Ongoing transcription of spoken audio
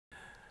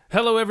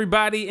Hello,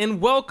 everybody,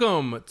 and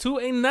welcome to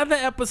another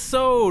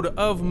episode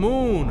of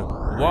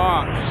Moonwalk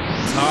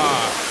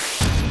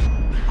Talks.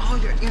 All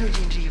your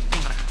energy into your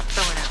finger.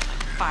 Throw it out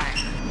like fire.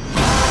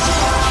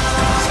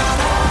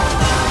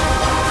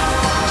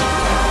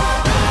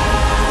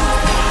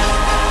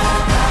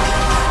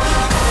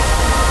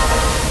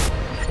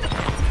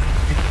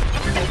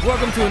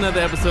 Welcome to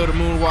another episode of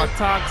Moonwalk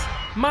Talks.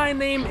 My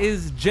name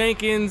is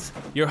Jankins,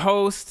 your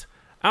host.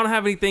 I don't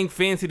have anything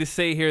fancy to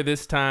say here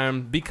this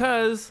time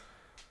because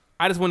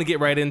I just want to get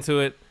right into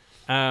it.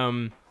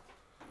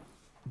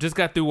 Just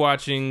got through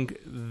watching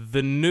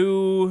the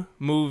new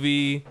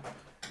movie,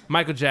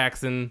 Michael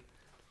Jackson,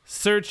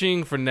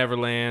 Searching for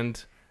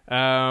Neverland.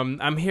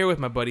 I'm here with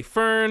my buddy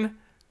Fern.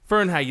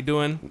 Fern, how you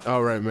doing?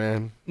 All right,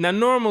 man. Now,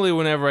 normally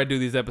whenever I do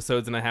these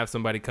episodes and I have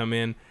somebody come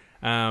in,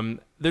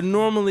 they're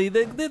normally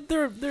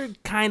they're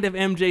kind of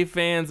MJ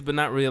fans, but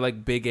not really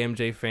like big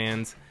MJ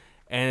fans.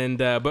 And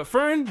but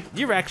Fern,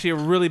 you're actually a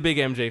really big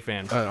MJ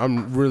fan.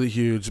 I'm really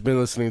huge. Been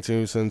listening to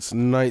him since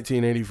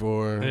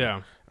 1984.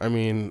 Yeah. I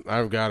mean,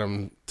 I've got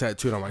him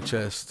tattooed on my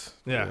chest.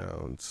 Yeah. You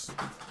know, it's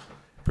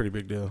a pretty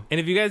big deal. And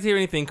if you guys hear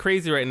anything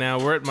crazy right now,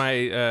 we're at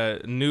my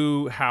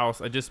new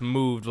house. I just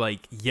moved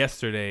like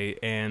yesterday,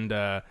 and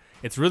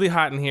it's really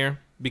hot in here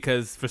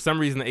because for some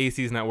reason the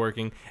AC is not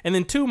working. And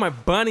then two, my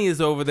bunny is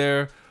over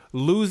there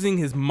losing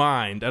his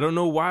mind. I don't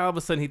know why all of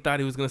a sudden he thought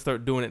he was going to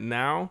start doing it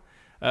now.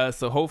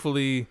 So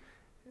hopefully...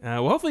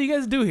 hopefully you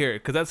guys do hear it,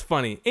 because that's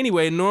funny.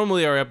 Anyway,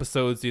 normally our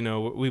episodes, you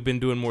know, we've been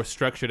doing more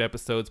structured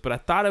episodes, but I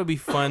thought it would be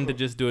fun to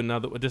just do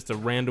just a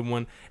random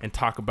one and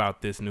talk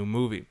about this new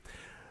movie.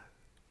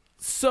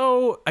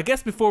 So, I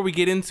guess before we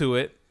get into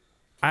it,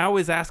 I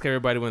always ask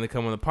everybody when they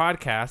come on the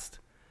podcast,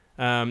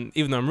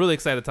 even though I'm really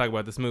excited to talk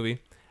about this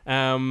movie,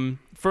 Fern,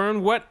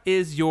 what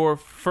is your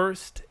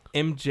first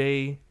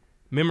MJ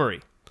memory?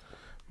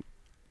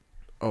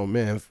 Oh,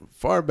 man.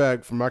 Far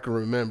back from I can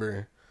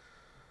remember...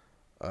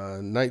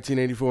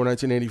 1984,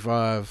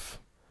 1985,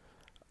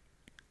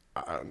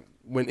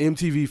 when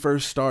MTV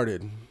first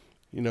started,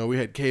 you know, we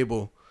had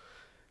cable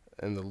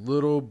and the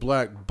little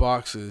black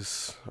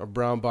boxes or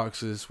brown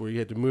boxes where you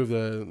had to move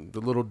the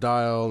little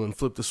dial and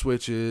flip the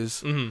switches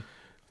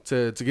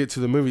to get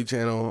to the movie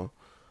channel.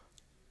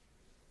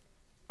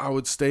 I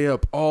would stay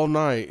up all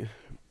night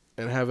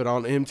and have it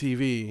on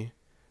MTV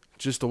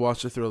just to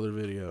watch the Thriller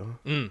video.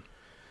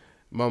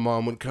 My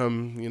mom would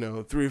come, you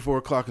know, 3 or 4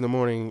 o'clock in the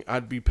morning.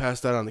 I'd be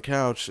passed out on the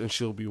couch, and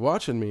she'll be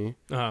watching me.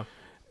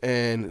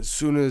 And as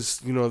soon as,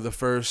 you know, the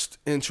first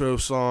intro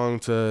song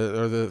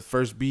or the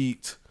first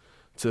beat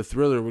to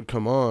Thriller would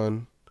come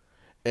on,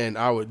 and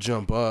I would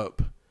jump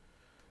up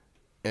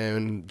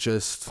and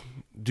just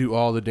do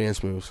all the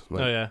dance moves.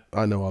 Like, oh, yeah.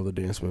 I know all the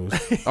dance moves.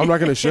 I'm not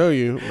going to show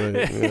you,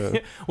 but yeah.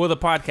 Well, the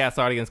podcast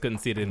audience couldn't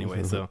see it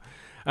anyway, so...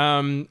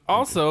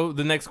 also,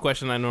 the next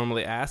question I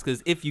normally ask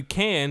is, if you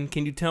can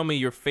you tell me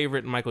your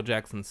favorite Michael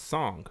Jackson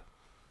song?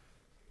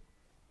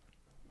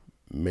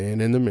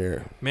 Man in the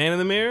Mirror. Man in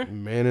the Mirror?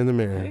 Man in the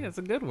Mirror. Hey, that's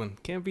a good one.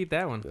 Can't beat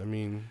that one. I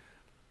mean...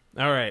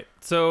 All right.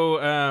 So,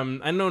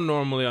 I know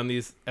normally on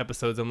these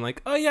episodes I'm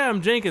like, oh yeah,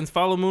 I'm Jankins.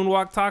 Follow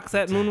Moonwalk Talks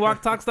at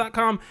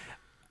moonwalktalks.com.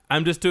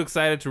 I'm just too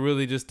excited to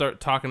really just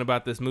start talking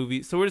about this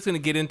movie. So we're just going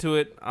to get into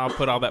it. I'll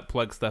put all that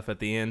plug stuff at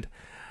the end.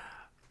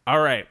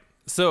 All right.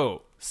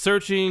 So,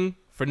 Searching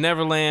for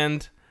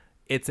Neverland.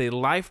 It's a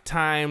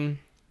Lifetime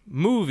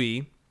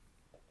movie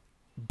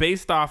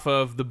based off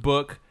of the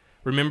book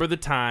Remember the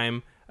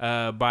Time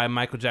by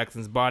Michael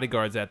Jackson's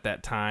bodyguards at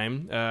that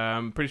time.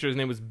 I'm pretty sure his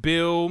name was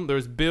Bill. There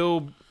was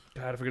Bill,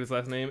 God, I forget his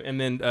last name,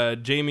 and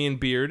then Jamie and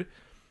Beard.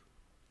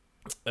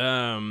 We're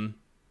going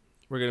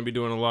to be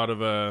doing a lot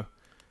of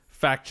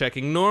fact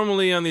checking.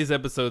 Normally on these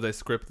episodes I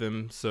script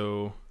them,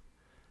 so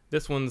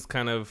this one's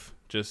kind of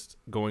just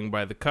going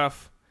by the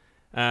cuff.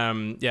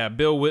 Yeah,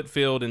 Bill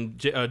Whitfield and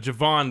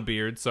Javon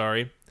Beard,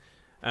 sorry.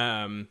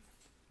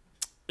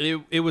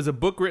 It was a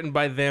book written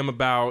by them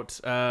about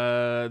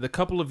the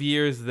couple of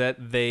years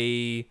that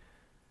they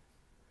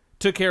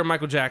took care of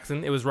Michael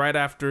Jackson. It was right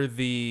after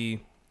the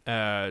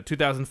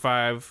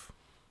 2005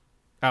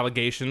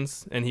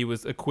 allegations, and he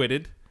was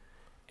acquitted.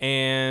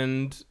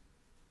 And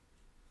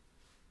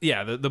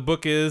yeah, the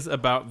book is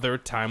about their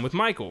time with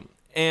Michael.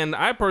 And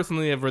I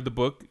personally have read the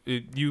book.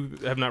 You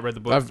have not read the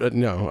book?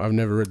 No, I've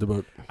never read the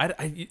book.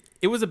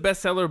 It was a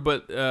bestseller,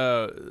 but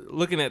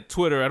looking at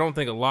Twitter, I don't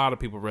think a lot of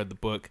people read the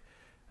book.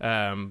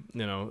 You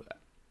know,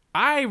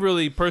 I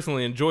really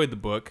personally enjoyed the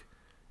book,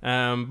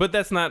 but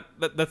that's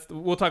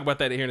we'll talk about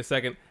that here in a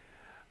second.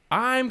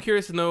 I'm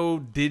curious to know,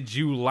 did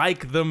you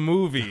like the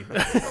movie?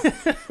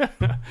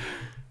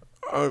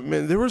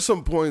 Man, there were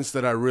some points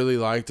that I really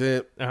liked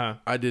it.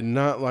 I did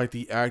not like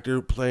the actor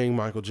playing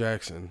Michael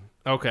Jackson.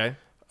 Okay.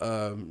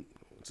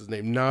 What's his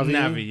name? Navi.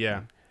 Navi,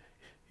 yeah.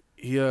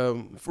 He,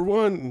 for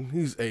one,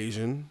 he's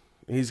Asian.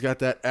 He's got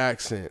that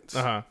accent.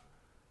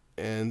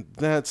 And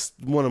that's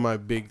one of my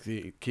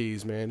big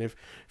keys, man. If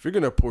you're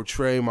gonna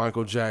portray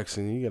Michael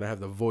Jackson, you gotta have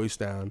the voice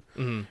down.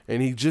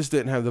 And he just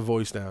didn't have the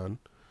voice down,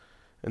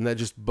 and that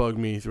just bugged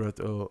me throughout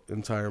the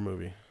entire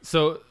movie.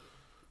 So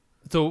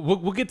So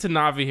we'll get to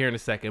Navi here in a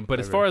second, but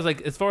as far as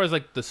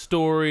like the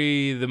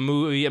story, the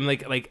movie, I'm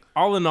like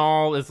all in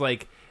all, is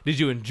like, did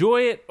you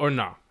enjoy it or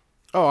no?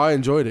 Oh, I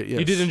enjoyed it. Yes.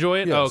 You did enjoy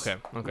it. Yes.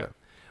 Oh, okay. Yeah.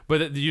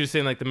 But you're just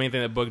saying like the main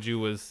thing that bugged you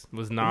was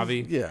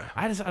Navi. Yeah.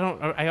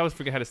 I always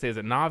forget how to say. Is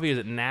it Navi? Is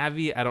it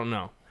Navi? I don't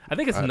know. I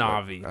think it's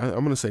Navi.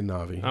 I'm gonna say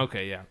Navi.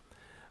 Okay, yeah.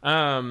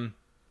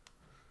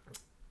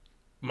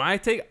 My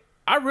take.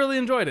 I really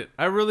enjoyed it.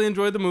 I really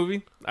enjoyed the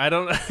movie. I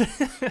don't.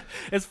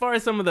 As far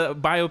as some of the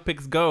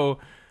biopics go.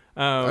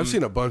 I've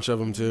seen a bunch of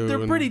them too.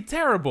 They're pretty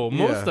terrible.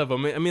 Most Yeah. of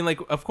them. I mean, like,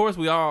 of course,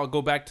 we all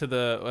go back to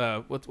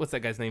the what's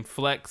that guy's name?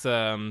 Flex.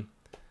 The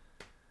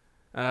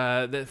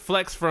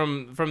Flex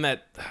from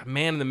that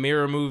Man in the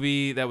Mirror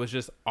movie that was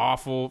just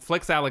awful.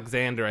 Flex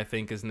Alexander, I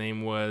think his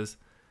name was.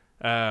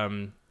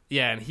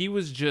 Yeah, and he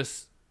was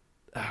just,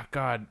 oh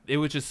God, it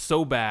was just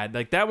so bad.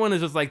 Like that one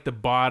is just like the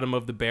bottom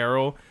of the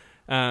barrel.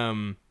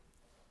 And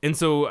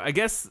so I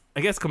guess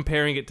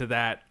comparing it to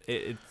that,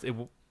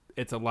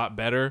 it's a lot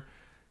better.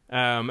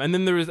 And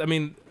then I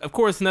mean, of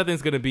course,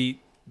 nothing's gonna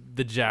beat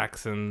the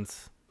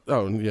Jacksons.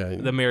 Oh yeah,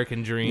 The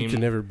American Dream. You can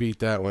never beat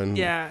that one.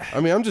 Yeah. I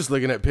mean, I'm just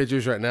looking at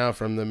pictures right now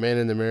from the Man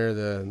in the Mirror,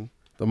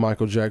 the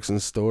Michael Jackson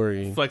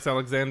story. Flex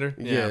Alexander.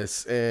 Yeah.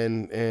 Yes,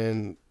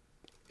 and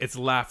It's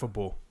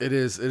laughable. it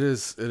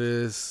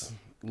is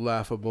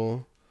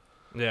laughable.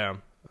 Yeah.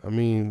 I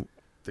mean,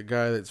 the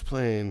guy that's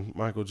playing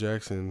Michael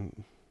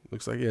Jackson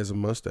looks like he has a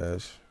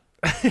mustache.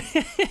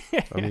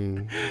 I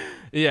mean,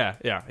 yeah.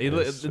 And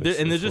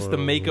there's just the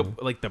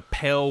makeup, like the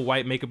pale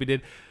white makeup he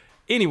did.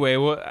 Anyway,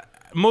 well,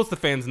 most of the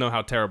fans know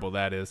how terrible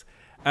that is.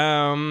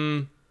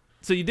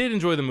 So you did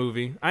enjoy the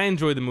movie. I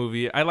enjoyed the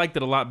movie. I liked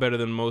it a lot better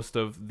than most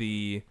of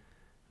the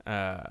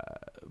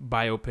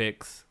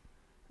biopics.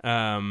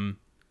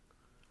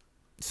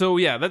 So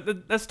yeah,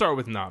 let's start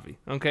with Navi.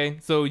 Okay,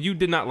 so you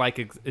did not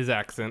like his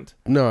accent.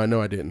 No,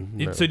 I didn't.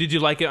 No. So did you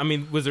like it? I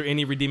mean, was there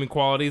any redeeming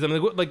qualities? I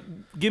mean, like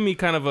give me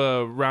kind of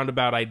a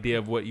roundabout idea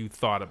of what you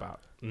thought about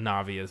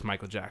Navi as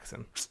Michael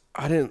Jackson.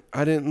 I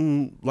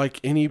didn't like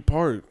any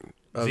part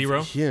of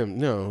Zero? him.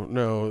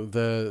 No.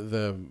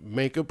 The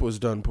makeup was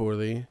done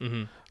poorly.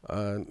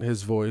 Mm-hmm.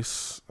 His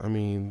voice. I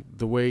mean,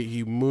 the way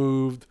he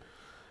moved.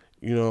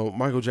 You know,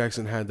 Michael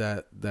Jackson had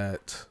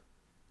that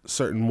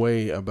certain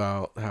way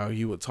about how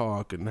he would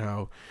talk and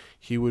how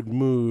he would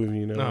move,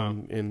 you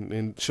know,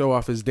 and show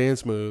off his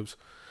dance moves.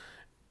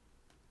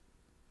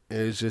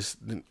 It's just,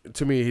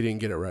 to me, he didn't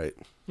get it right.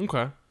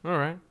 Okay, all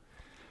right.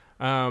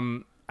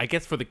 I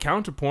guess for the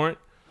counterpoint,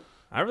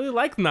 I really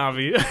like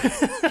Navi.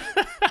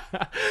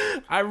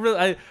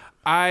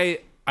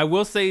 I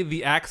will say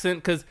the accent,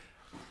 because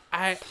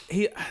I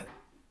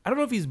don't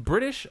know if he's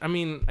British. I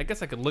mean, I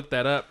guess I could look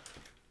that up.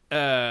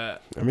 I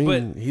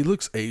mean, he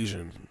looks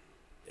Asian.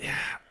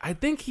 I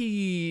think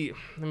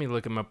let me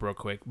look him up real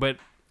quick. But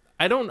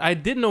I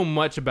didn't know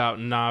much about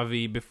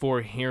Navi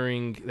before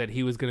hearing that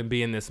he was going to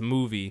be in this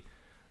movie.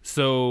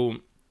 So,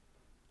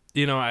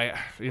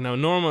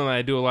 normally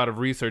I do a lot of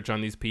research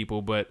on these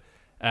people, but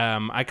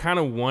I kind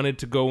of wanted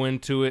to go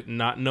into it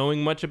not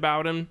knowing much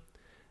about him.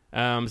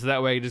 So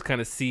that way I just kind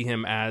of see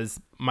him as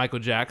Michael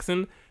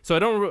Jackson. So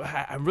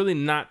I'm really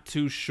not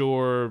too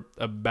sure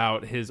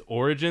about his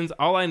origins.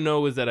 All I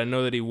know is that I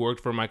know that he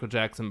worked for Michael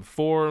Jackson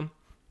before.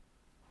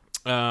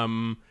 I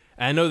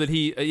know that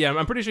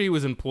I'm pretty sure he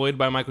was employed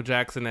by Michael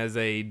Jackson as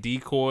a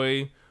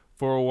decoy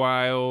for a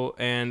while.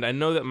 And I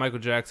know that Michael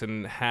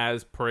Jackson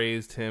has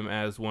praised him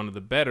as one of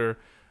the better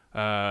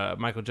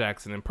Michael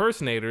Jackson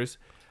impersonators.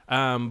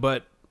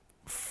 But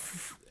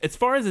as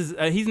far as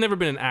he's never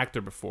been an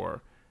actor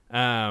before.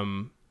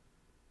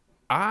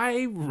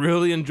 I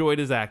really enjoyed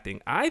his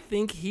acting. I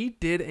think he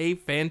did a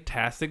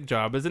fantastic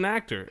job as an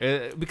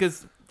actor.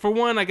 Because for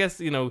one, I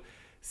guess,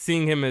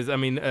 seeing him as,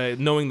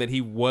 knowing that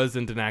he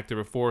wasn't an actor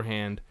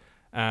beforehand,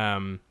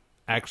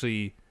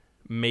 actually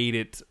made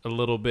it a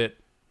little bit.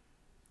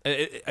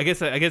 I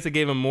guess it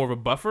gave him more of a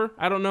buffer.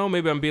 I don't know.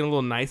 Maybe I'm being a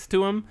little nice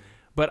to him,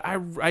 but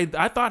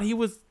I thought he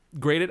was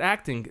great at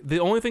acting. The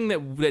only thing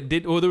that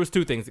did, there was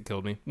two things that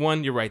killed me.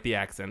 One, you're right, the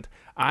accent.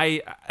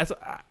 I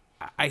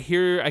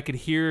could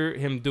hear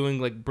him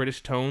doing like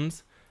British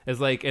tones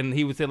and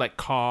he would say like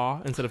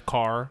caw instead of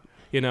car.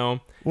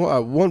 Well,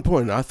 at one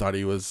point I thought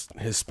he was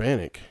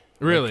Hispanic.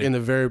 Really? Like in the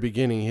very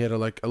beginning, he had a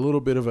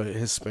little bit of a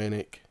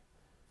Hispanic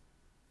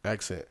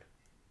accent.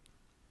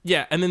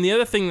 Yeah, and then the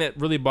other thing that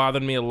really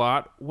bothered me a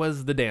lot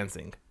was the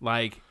dancing.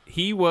 Like,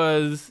 he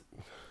was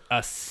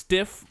a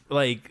stiff,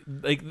 I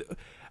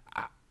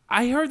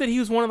heard that he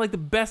was one of like the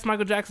best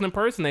Michael Jackson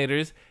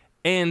impersonators,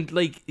 and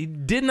he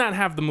did not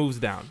have the moves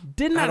down.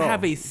 Did not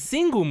have a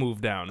single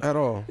move down at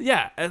all.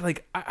 Yeah,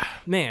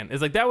 man,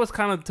 it's like that was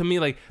kind of, to me,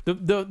 like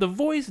the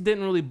voice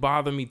didn't really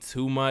bother me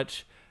too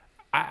much.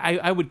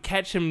 I would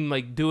catch him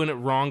doing it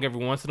wrong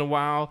every once in a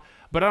while,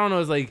 but I don't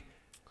know. It's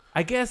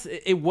I guess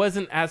it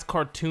wasn't as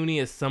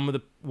cartoony as some of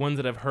the ones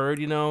that I've heard,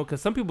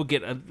 because some people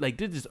get they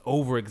just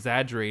over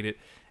exaggerate it,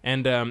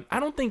 and I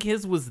don't think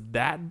his was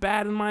that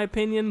bad in my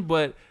opinion.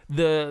 But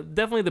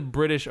definitely the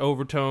British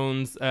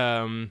overtones,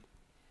 some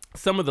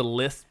of the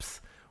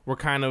lisps were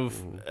kind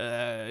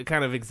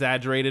of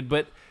exaggerated.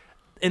 But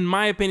in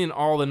my opinion,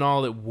 all in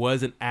all, it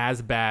wasn't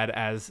as bad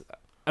as.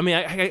 I mean,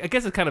 I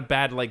guess it's kind of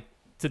bad to like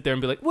sit there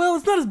and be like, well,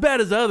 it's not as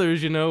bad as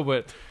others, you know.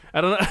 But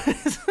I don't know.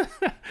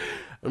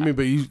 I mean,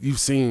 but you've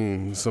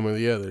seen some of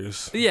the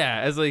others.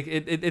 Yeah, it's like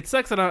it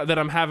sucks that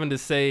I'm having to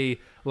say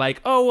like,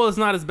 oh well, it's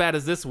not as bad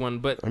as this one.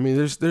 But I mean,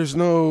 there's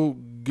no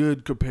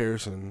good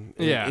comparison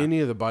in Yeah. any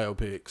of the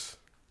biopics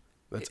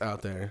that's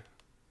out there.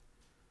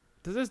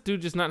 Does this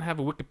dude just not have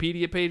a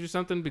Wikipedia page or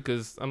something?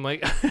 Because I'm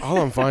like, All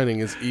I'm finding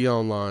is E!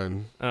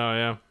 Online. oh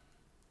yeah,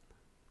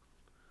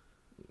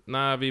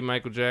 Navi,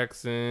 Michael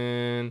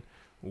Jackson,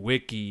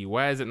 Wiki.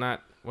 Why does it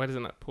not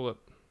pull up?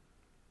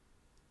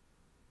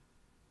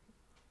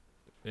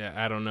 Yeah,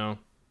 I don't know.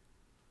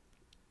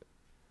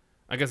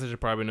 I guess I should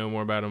probably know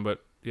more about him,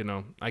 but you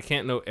know, I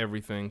can't know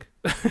everything.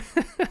 Excuse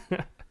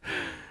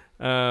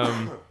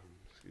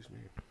me.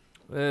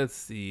 Let's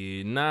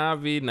see,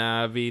 Navi.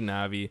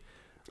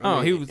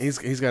 I mean,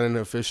 he's got an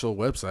official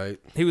website.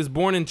 He was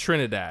born in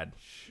Trinidad.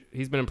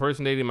 He's been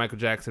impersonating Michael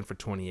Jackson for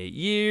 28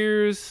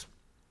 years.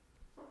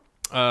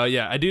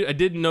 Yeah, I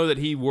did know that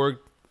he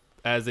worked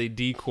as a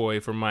decoy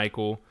for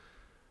Michael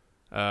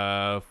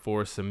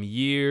for some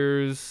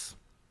years.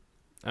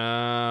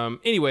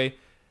 Anyway,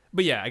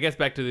 but yeah, I guess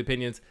back to the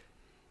opinions.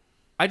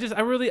 I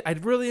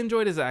really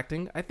enjoyed his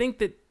acting. I think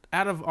that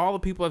out of all the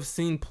people I've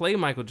seen play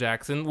Michael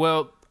Jackson,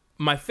 well,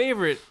 my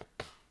favorite,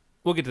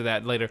 we'll get to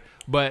that later,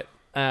 but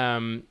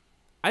I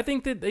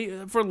think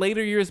that for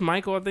later years,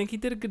 Michael, I think he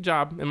did a good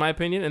job, in my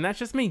opinion, and that's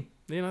just me.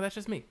 You know, that's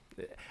just me.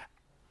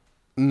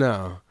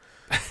 No.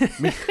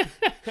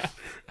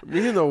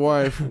 Me and the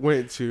wife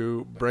went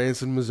to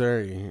Branson,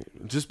 Missouri,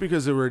 just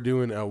because they were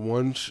doing a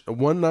one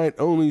night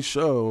only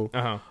show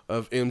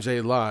of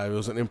MJ Live. It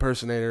was an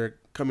impersonator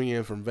coming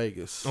in from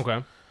Vegas.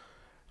 Okay.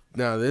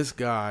 Now this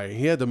guy,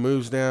 he had the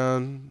moves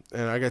down,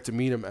 and I got to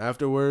meet him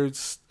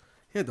afterwards.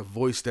 He had the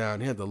voice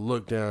down, he had the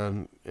look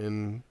down,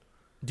 and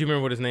do you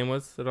remember what his name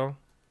was at all?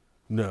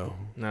 No.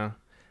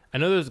 I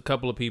know there's a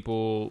couple of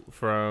people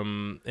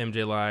from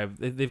MJ Live.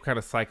 They've kind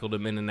of cycled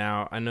him in and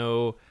out. I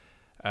know,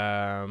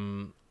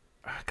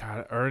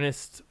 God,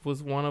 Ernest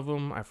was one of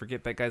them. I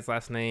forget that guy's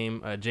last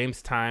name.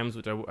 James Times,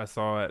 which I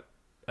saw at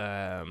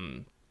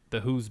the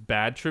Who's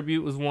Bad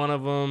tribute, was one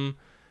of them.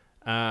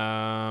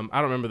 I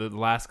don't remember the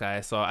last guy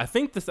I saw. I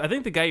think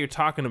the guy you're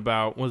talking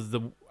about was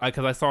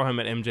because I saw him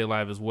at MJ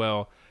Live as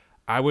well.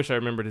 I wish I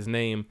remembered his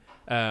name.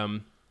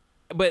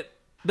 But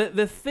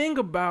the thing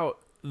about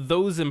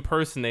those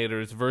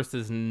impersonators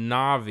versus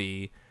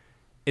Navi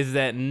is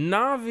that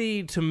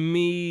Navi, to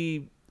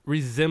me,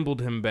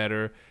 resembled him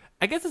better.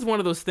 I guess it's one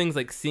of those things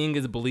like seeing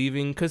is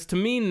believing, because to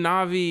me,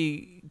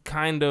 Navi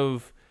kind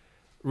of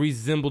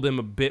resembled him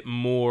a bit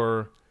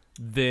more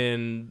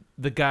than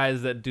the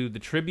guys that do the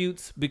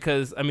tributes,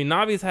 because, I mean,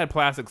 Navi's had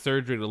plastic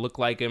surgery to look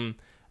like him.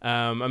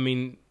 I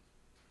mean,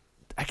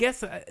 I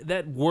guess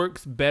that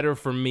works better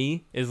for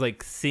me, is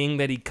like seeing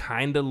that he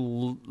kind of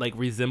like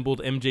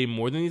resembled MJ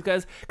more than these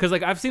guys, because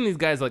like I've seen these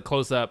guys like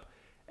close up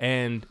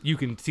and you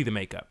can see the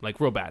makeup like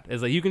real bad.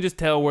 It's like you can just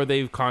tell where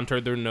they've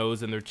contoured their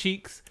nose and their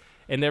cheeks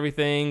and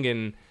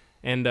everything,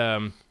 and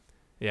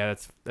yeah,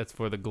 that's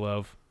for the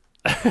glove.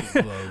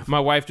 My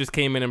wife just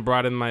came in and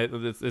brought in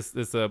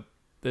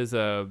this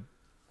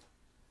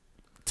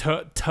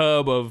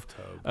tub of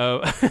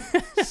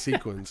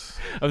sequins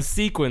of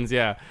sequins,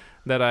 yeah,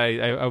 that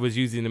I was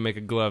using to make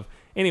a glove.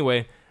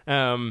 Anyway,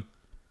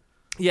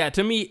 yeah,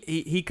 to me,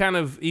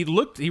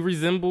 he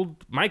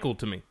resembled Michael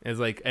to me. It's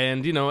like,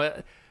 and you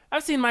know,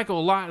 I've seen Michael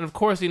a lot, and of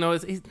course, you know,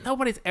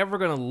 nobody's ever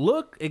gonna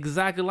look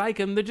exactly like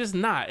him. They're just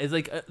not. It's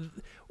like,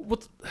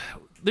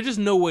 there's just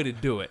no way to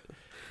do it.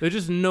 There's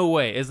just no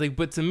way. It's like,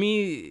 but to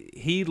me,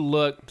 he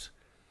looked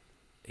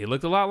a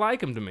lot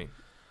like him to me.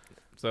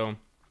 So.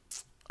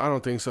 I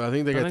don't think so. I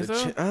think they got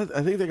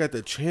I think they got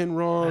the chin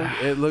wrong.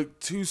 It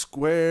looked too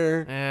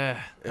square.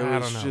 It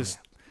was just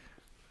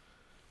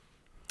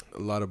a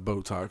lot of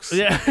Botox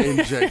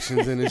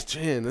injections in his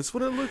chin. That's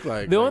what it looked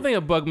like. The only thing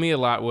that bugged me a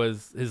lot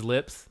was his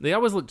lips. They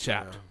always looked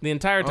chapped the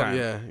entire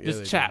time.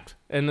 Just chapped.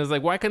 And it's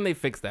like, why couldn't they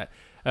fix that?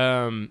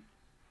 I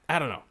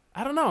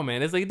don't know,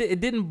 man. It's like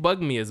it didn't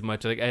bug me as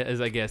much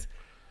as I guess,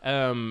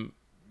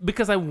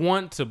 because I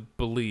want to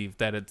believe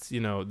that it's,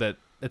 you know, that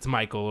it's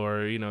Michael,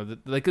 or, you know,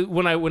 like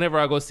whenever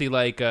I go see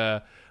like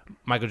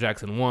Michael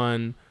Jackson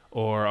 1,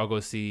 or I'll go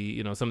see,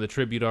 you know, some of the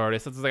tribute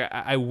artists. It's like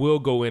I will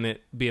go in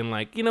it being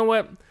like, you know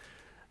what,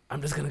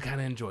 I'm just gonna kind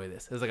of enjoy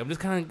this. It's like I'm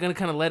just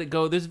gonna let it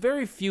go. There's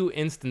very few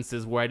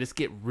instances where I just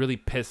get really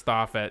pissed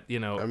off at, you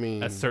know,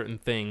 a certain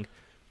thing.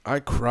 I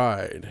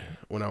cried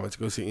when I went to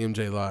go see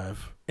MJ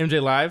Live. MJ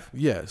Live?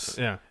 Yes.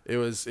 Yeah. It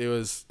was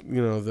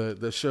you know,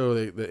 the show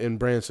in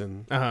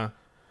Branson.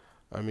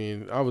 I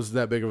mean, I was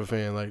that big of a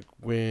fan. Like,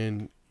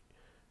 when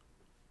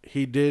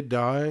he did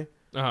die,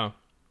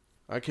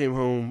 I came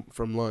home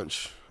from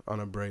lunch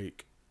on a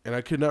break, and I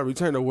could not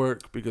return to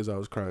work because I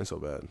was crying so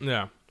bad.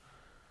 Yeah.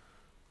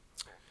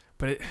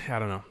 But I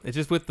don't know. It's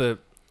just with the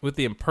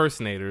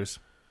impersonators.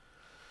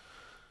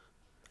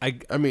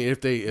 I mean,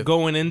 if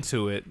going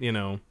into it, you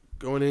know,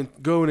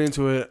 going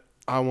into it,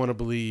 I want to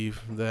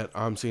believe that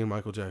I'm seeing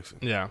Michael Jackson.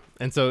 Yeah,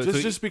 and so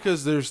just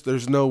because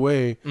there's no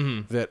way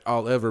mm-hmm. that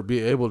I'll ever be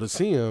able to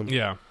see him.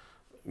 Yeah,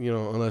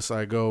 unless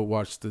I go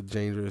watch the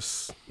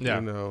Dangerous. Yeah,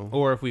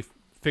 or if we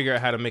figure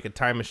out how to make a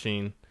time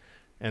machine,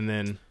 and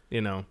then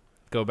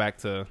go back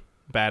to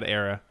bad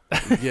era.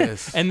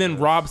 Yes, and then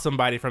rob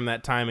somebody from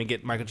that time and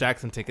get Michael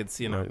Jackson tickets.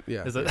 Right.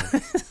 Yeah, yeah.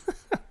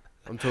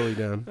 I'm totally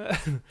down.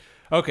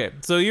 Okay,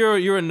 so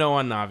you're a no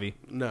on Navi.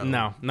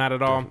 No, not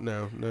at all.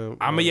 No.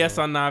 I'm a yes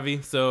on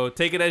Navi. So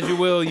take it as you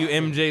will, you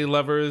MJ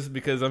lovers,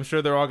 because I'm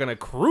sure they're all gonna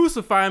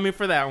crucify me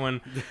for that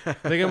one. They're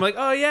gonna be like,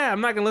 oh yeah, I'm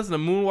not gonna listen to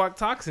Moonwalk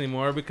Talks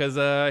anymore because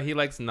he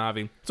likes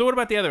Navi. So what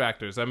about the other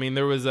actors? I mean,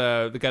 there was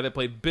the guy that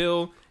played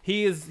Bill.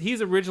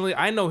 He's originally,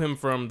 I know him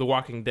from The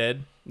Walking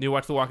Dead. You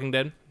watch The Walking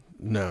Dead?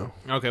 No.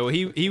 Okay, well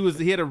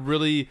he had a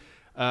really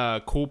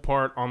cool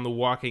part on The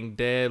Walking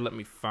Dead. Let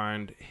me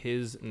find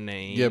his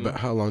name. Yeah, but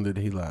how long did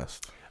he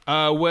last?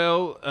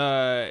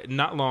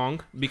 Not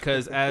long,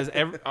 because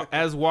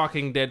as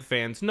Walking Dead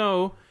fans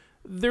know,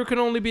 there can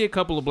only be a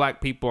couple of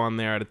black people on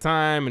there at a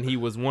time, and he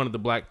was one of the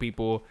black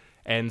people,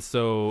 and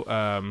so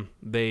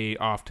they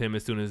offed him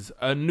as soon as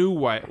a new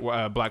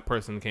white black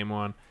person came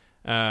on.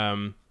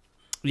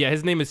 Yeah,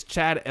 his name is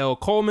Chad L.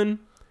 Coleman.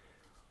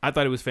 I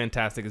thought he was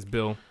fantastic as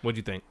Bill. What'd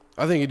you think?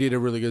 I think he did a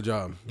really good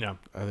job. Yeah,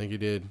 I think he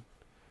did.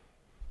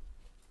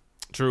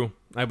 True,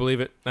 I believe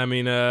it. I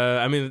mean,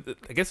 I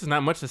guess there's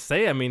not much to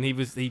say. I mean,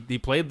 he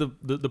played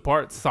the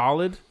part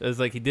solid. As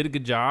like he did a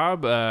good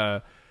job.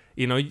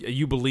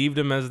 You believed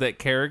him as that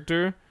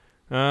character.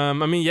 I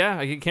mean, yeah,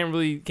 I can't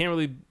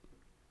really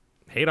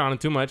hate on him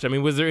too much. I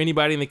mean, was there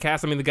anybody in the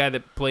cast? I mean, the guy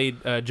that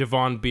played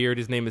Javon Beard,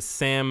 his name is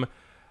Sam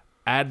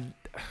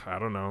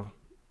Adegoke,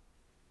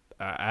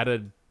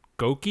 Adegoke,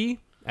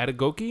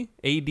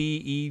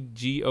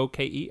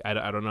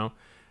 I don't know.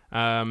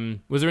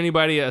 Was there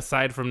anybody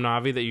aside from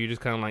Navi that you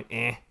just kind of like,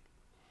 eh?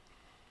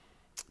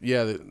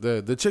 Yeah,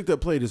 the chick that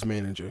played his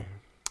manager.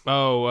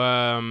 Oh,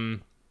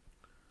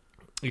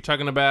 you're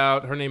talking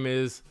about, her name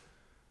is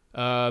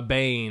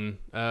Bain,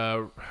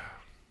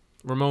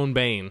 Ramon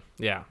Bain.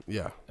 Yeah.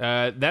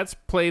 That's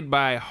played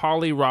by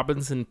Holly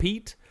Robinson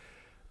Pete.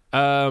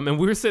 And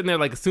we were sitting there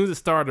like as soon as it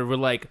started, we're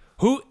like,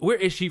 where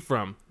is she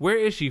from?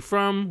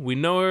 We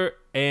know her,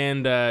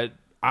 and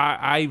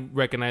I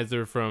recognize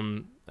her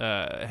from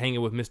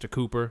hanging with Mr.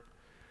 Cooper.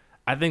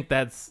 I think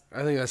that's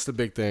the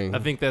big thing. I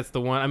think that's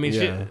the one. I mean,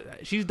 yeah.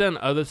 She's done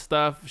other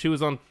stuff. She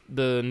was on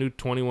the new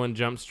 21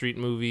 Jump Street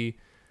movie.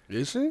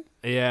 Is she?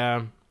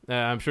 Yeah,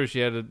 I'm sure she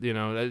had she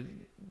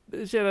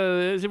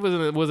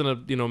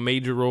wasn't a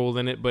major role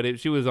in it, but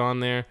she was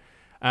on there.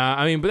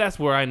 I mean, but that's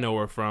where I know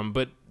her from.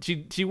 But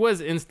she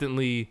was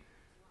instantly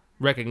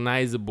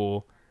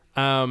recognizable.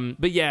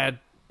 But yeah,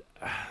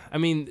 I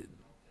mean,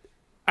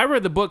 I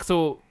read the book,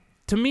 so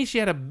to me, she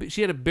had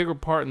a bigger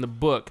part in the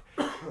book,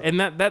 and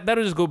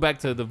that'll just go back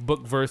to the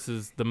book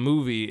versus the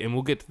movie, and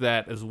we'll get to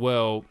that as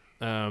well.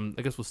 I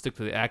guess we'll stick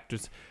to the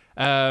actors.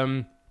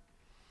 I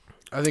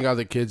think all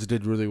the kids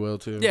did really well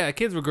too. Yeah, the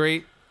kids were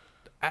great.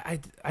 I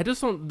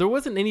just don't. There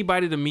wasn't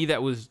anybody to me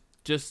that was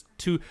just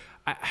too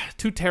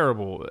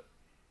terrible.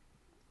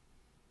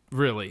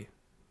 Really?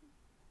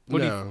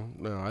 No,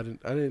 I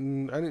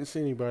didn't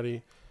see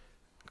anybody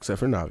except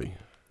for Navi.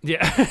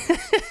 Yeah,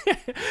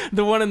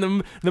 the one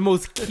in the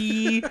most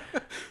key,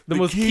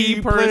 most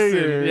key person.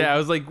 Player. Yeah, I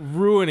was like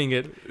ruining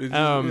it.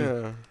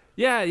 Yeah.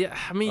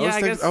 I mean,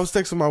 I guess I was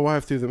texting my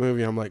wife through the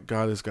movie. I'm like,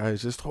 God, this guy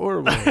is just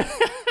horrible.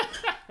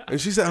 And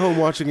she's at home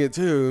watching it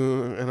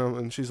too,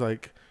 and she's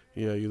like,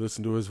 yeah, you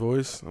listen to his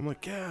voice. I'm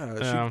like,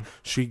 yeah,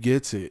 she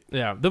gets it.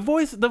 Yeah, the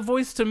voice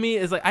to me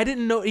is like, I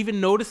didn't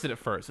even notice it at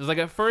first. It was like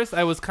at first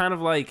I was kind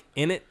of like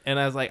in it, and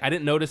I was like, I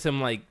didn't notice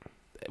him like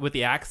with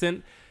the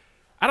accent.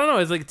 I don't know.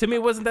 It's like, to me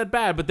it wasn't that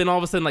bad, but then all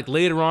of a sudden, like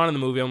later on in the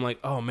movie, I'm like,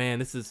 oh man,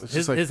 this is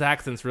his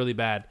accent's really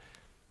bad.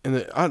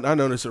 And I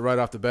noticed it right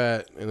off the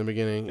bat in the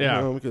beginning.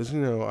 Yeah, because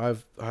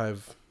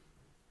I've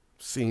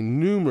seen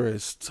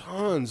numerous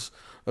tons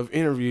of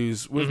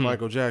interviews with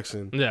Michael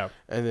Jackson. Yeah.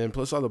 And then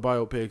plus all the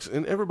biopics,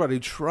 and everybody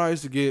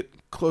tries to get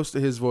close to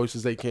his voice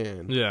as they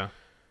can. Yeah.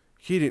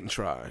 He didn't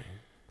try.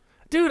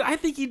 Dude, I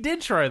think he did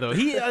try though.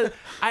 He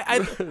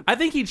I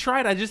think he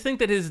tried. I just think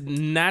that his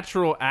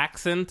natural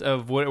accent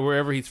of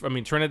wherever he's from, I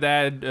mean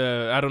Trinidad,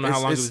 I don't know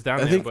how long he was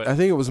down there, but I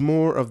think it was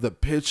more of the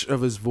pitch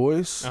of his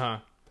voice. Uh-huh.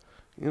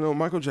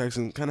 Michael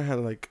Jackson kind of had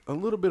like a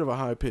little bit of a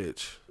high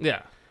pitch.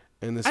 Yeah.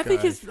 And I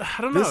think I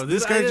don't know.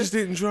 This guy just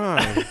didn't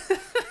try.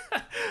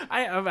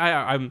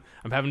 I'm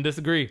having to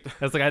disagree.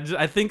 That's like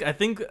I think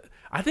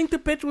the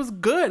pitch was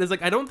good. It's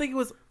like I don't think it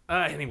was.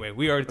 Anyway,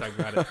 we already talked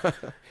about it.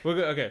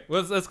 Okay,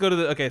 let's go to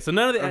the. Okay, so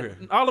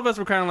all of us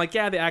were kind of like,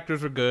 yeah, the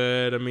actors were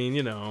good. I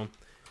mean,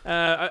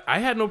 I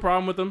had no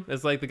problem with them.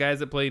 It's like the guys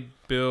that played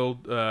Bill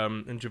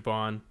and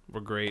Javon were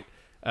great.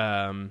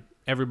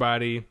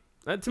 Everybody,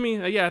 to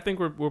me, yeah, I think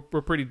we're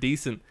pretty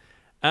decent.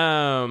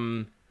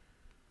 Let's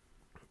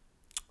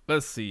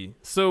see.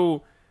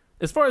 So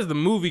as far as the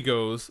movie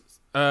goes,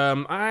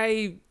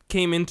 I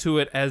came into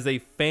it as a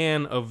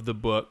fan of the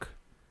book.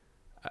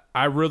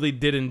 I really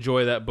did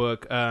enjoy that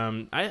book.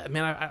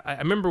 I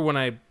remember when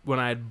I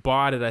had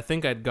bought it. I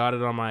think I'd got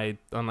it on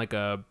like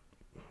a,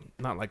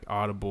 not like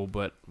Audible,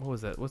 but what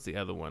was that? What's the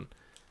other one?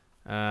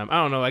 I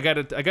don't know. I got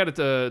it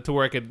to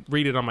where I could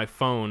read it on my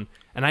phone,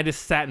 and I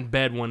just sat in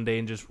bed one day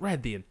and just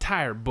read the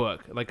entire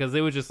book. Like, cause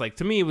it was just like,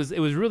 to me, it was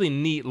really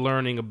neat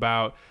learning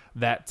about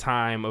that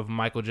time of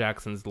Michael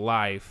Jackson's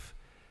life.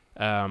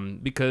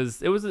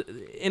 Because it was,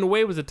 in a way,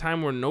 it was a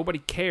time where nobody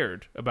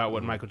cared about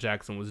what Michael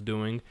Jackson was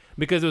doing,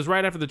 because it was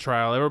right after the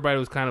trial. Everybody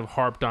was kind of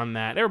harped on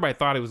that. Everybody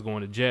thought he was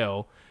going to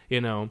jail,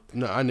 No,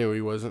 I knew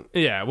he wasn't.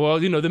 Yeah, well,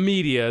 the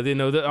media,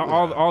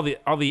 all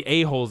the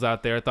a-holes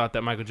out there thought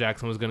that Michael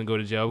Jackson was going to go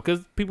to jail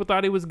because people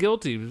thought he was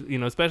guilty,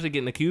 especially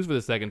getting accused for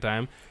the second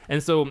time.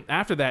 And so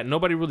after that,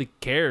 nobody really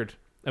cared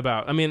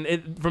about. I mean,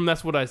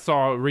 that's what I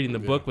saw reading the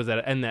book, was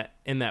that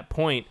in that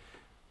point.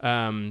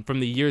 From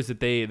the years that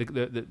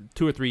the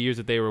 2 or 3 years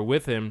that they were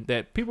with him,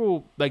 that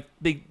people like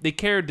they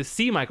cared to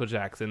see Michael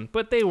Jackson,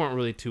 but they weren't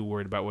really too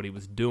worried about what he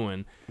was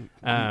doing.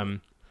 And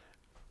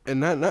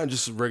not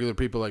just regular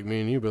people like me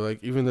and you, but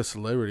like even the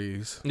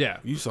celebrities. Yeah,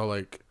 you saw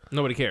like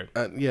nobody cared.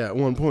 At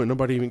one point,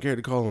 nobody even cared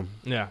to call him.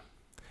 Yeah,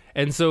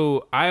 and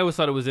so I always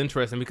thought it was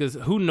interesting because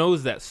who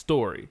knows that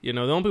story? The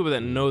only people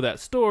that know that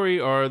story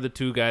are the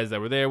 2 guys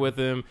that were there with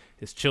him,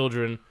 his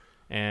children,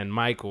 and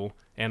Michael.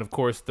 And, of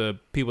course, the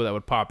people that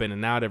would pop in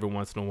and out every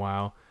once in a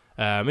while.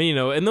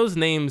 And those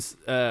names,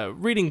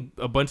 reading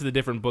a bunch of the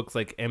different books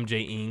like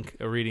MJ Inc.,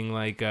 reading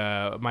like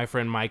My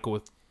Friend Michael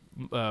with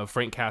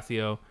Frank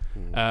Cassio,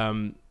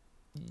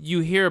 you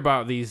hear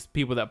about these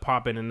people that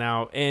pop in and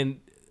out.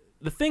 And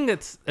the thing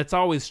that's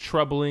always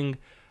troubling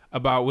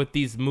about with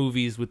these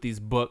movies, with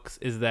these books,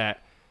 is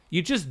that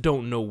you just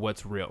don't know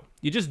what's real.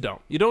 You just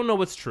don't. You don't know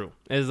what's true.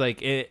 It's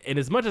like, and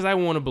as much as I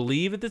want to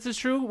believe that this is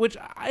true, which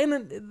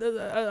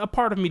a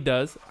part of me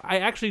does, I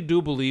actually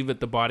do believe that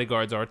the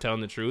bodyguards are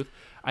telling the truth.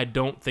 I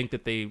don't think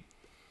that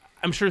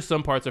I'm sure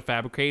some parts are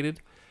fabricated,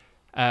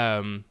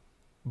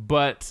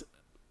 but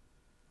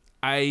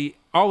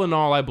all in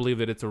all, I believe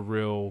that it's a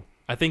real.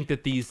 I think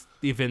that these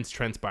events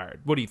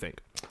transpired. What do you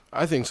think?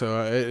 I think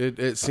so.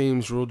 It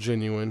seems real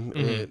genuine.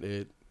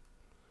 Mm-hmm.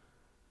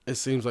 It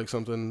seems like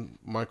something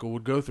Michael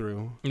would go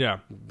through. Yeah.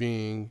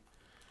 Being,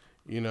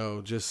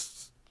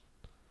 just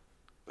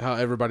how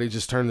everybody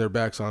just turned their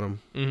backs on him.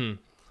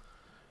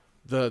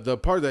 Mm-hmm. The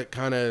part that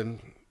kind of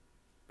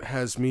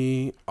has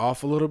me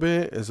off a little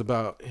bit is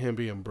about him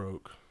being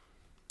broke.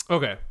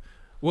 Okay.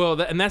 Well,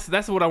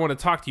 that's what I want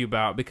to talk to you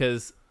about,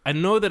 because I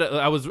know that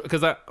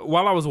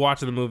while I was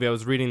watching the movie, I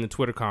was reading the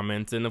Twitter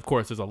comments, and of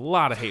course there's a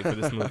lot of hate for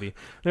this movie.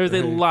 There's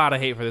a lot of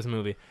hate for this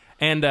movie.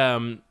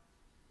 And,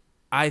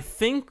 I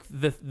think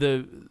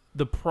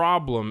the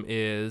problem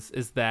is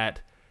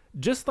that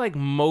just like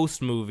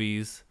most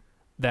movies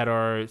that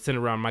are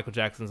centered around Michael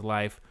Jackson's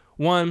life,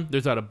 1,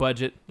 there's not a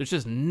budget. There's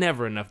just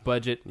never enough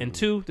budget. And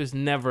 2, there's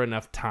never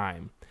enough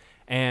time.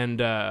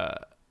 And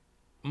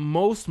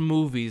most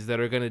movies that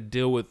are going to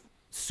deal with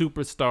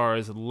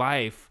superstars'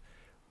 life,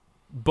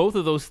 both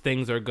of those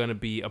things are going to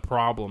be a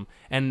problem,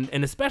 and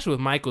especially with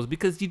Michael's,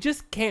 because you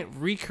just can't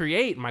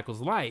recreate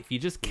Michael's life. You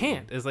just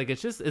can't. It's like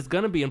it's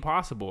going to be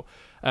impossible.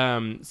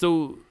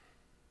 So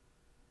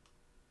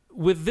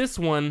with this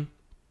one,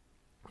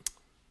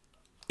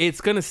 it's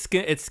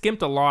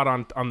skimped a lot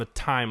on the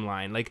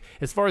timeline. Like,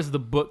 as far as the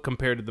book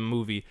compared to the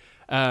movie,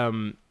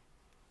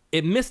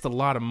 it missed a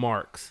lot of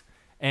marks,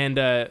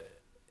 and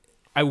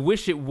I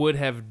wish it would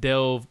have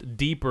delved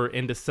deeper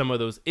into some of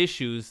those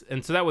issues,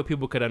 and so that way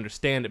people could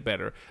understand it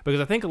better.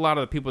 Because I think a lot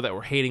of the people that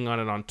were hating on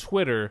it on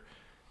Twitter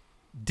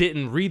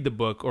didn't read the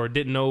book or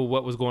didn't know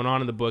what was going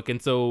on in the book.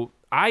 And so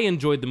I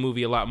enjoyed the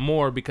movie a lot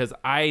more because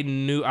I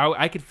knew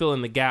I could fill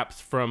in the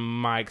gaps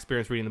from my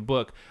experience reading the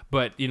book.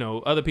 But,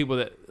 other people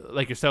that,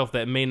 like yourself,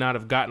 that may not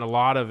have gotten a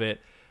lot of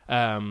it,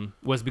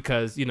 was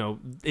because,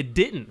 it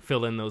didn't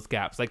fill in those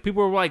gaps. Like,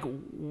 people were like,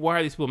 why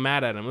are these people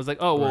mad at him? It was like,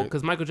 oh, well,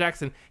 because Michael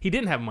Jackson, he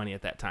didn't have money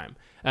at that time.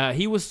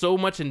 He was so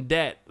much in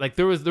debt. Like,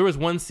 there was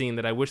one scene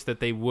that I wish that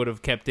they would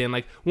have kept in.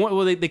 Like,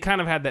 they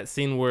kind of had that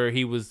scene where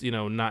he was,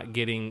 not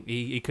getting,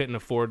 he couldn't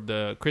afford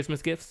the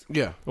Christmas gifts.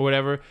 Yeah. Or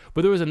whatever.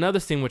 But there was another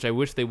scene which I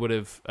wish they would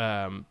have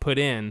put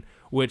in,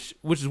 which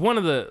is one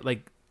of the,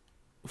 like,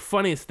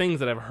 funniest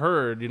things that I've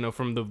heard,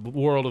 from the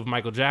world of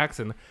Michael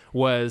Jackson,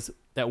 was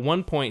at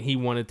one point he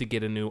wanted to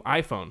get a new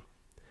iPhone,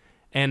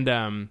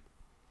 and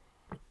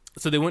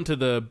so they went to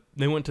the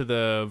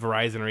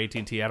Verizon or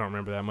AT&T. I don't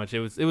remember that much. It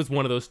was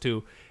one of those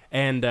two,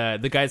 and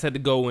the guys had to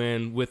go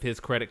in with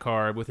his credit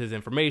card with his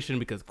information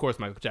because of course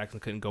Michael Jackson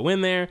couldn't go in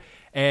there,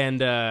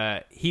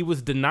 and he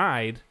was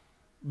denied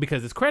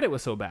because his credit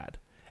was so bad,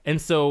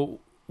 and so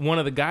one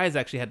of the guys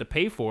actually had to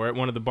pay for it.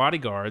 One of the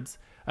bodyguards.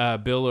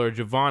 Bill or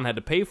Javon had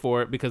to pay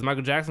for it because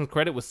Michael Jackson's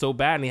credit was so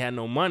bad and he had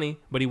no money,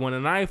 but he wanted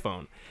an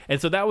iPhone. And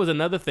so that was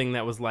another thing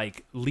that was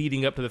like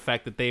leading up to the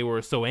fact that they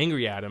were so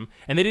angry at him,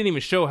 and they didn't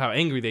even show how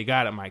angry they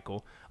got at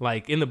Michael.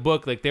 Like in the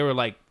book, like they were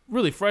like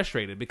really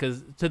frustrated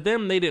because to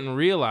them, they didn't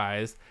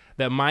realize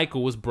that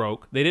Michael was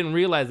broke. They didn't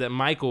realize that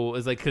Michael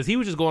is like, because he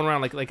was just going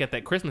around like at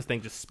that Christmas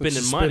thing, just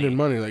spending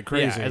money like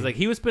crazy. Yeah, it's like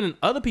he was spending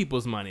other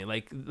people's money.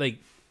 Like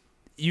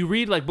you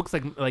read like books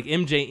like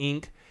MJ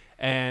Inc.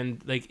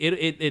 and like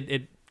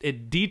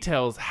it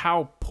details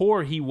how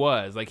poor he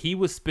was. Like he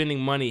was spending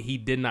money he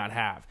did not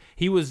have.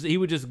 He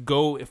would just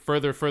go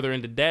further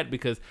into debt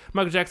because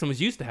Michael Jackson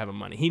was used to having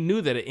money. He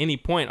knew that at any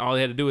point all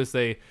he had to do was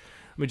say,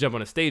 let me jump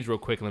on a stage real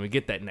quick and let me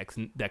get that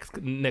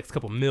next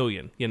couple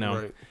million, you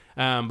know.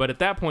 Right. But at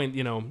that point,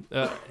 you know,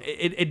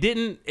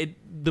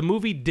 the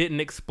movie didn't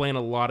explain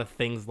a lot of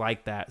things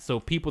like that. So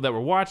people that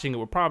were watching it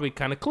were probably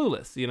kind of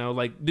clueless, you know.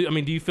 Like, do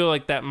you feel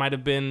like that might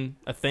have been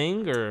a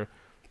thing, or?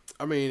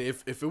 I mean,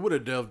 if it would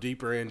have delved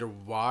deeper into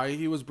why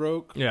he was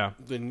broke, yeah,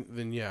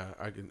 then yeah,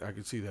 I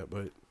could see that.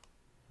 But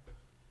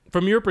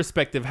from your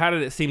perspective, how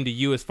did it seem to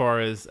you as far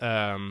as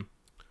a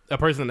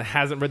person that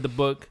hasn't read the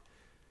book?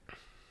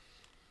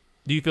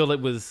 Do you feel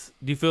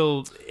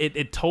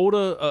it told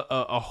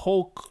a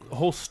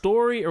whole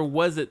story, or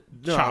was it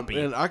choppy?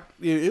 And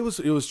it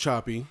was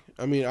choppy.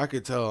 I mean, I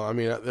could tell. I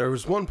mean, there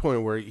was one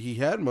point where he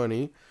had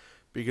money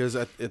because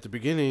at the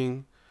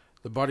beginning,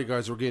 the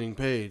bodyguards were getting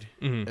paid,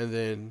 and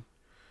then,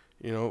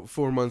 you know,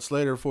 4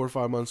 or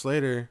 5 months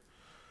later,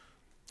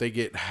 they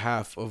get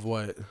half of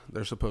what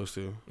they're supposed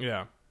to.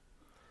 Yeah,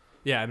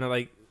 yeah,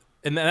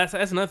 and that's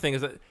another thing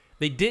is that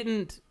they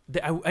didn't.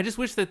 I just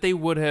wish that they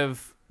would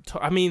have.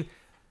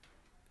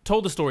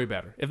 Told the story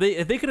better. If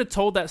they could have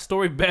told that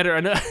story better,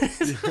 I know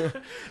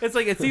it's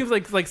like it seems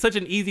like such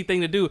an easy thing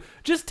to do.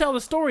 Just tell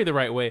the story the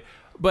right way.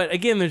 But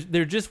again,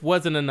 there just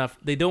wasn't enough.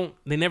 They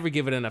never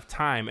give it enough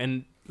time.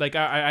 And like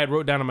I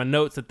wrote down in my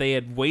notes that they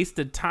had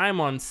wasted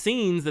time on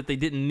scenes that they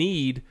didn't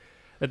need,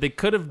 that they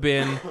could have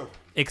been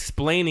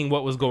explaining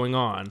what was going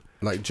on.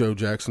 Like Joe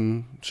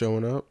Jackson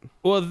showing up.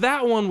 Well,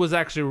 that one was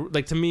actually,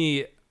 like, to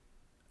me,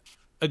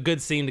 a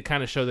good scene to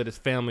kind of show that his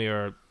family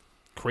are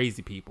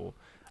crazy people.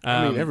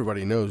 I mean,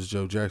 everybody knows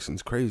Joe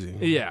Jackson's crazy.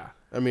 Yeah.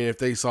 I mean, if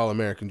they saw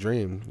American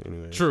Dream,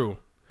 anyway. True.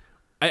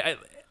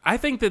 I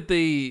think that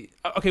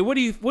okay. What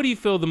do you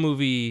feel the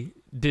movie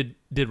did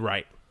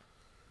right?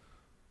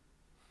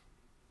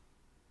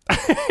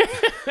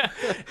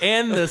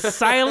 And the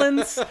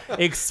silence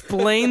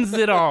explains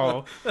it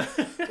all.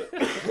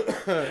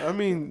 I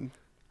mean,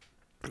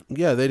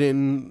 yeah, they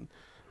didn't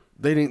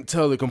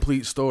tell the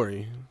complete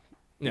story.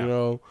 Yeah. You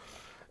know,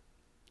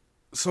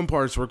 some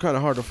parts were kind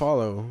of hard to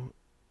follow.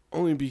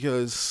 Only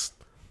because,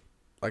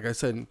 like I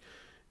said,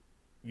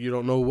 you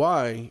don't know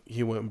why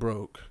he went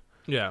broke.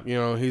 Yeah. You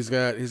know, he's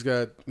got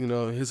you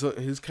know, his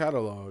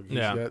catalog. He's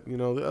got, you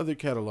know, the other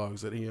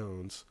catalogs that he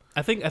owns.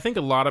 I think a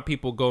lot of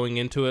people going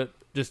into it,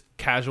 just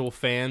casual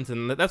fans,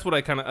 and that's what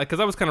I kind of, because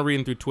I was kind of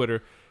reading through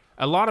Twitter.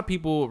 A lot of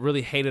people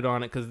really hated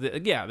on it because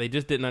they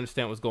just didn't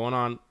understand what was going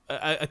on.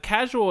 A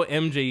casual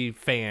MJ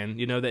fan,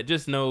 you know, that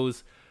just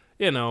knows,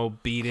 you know,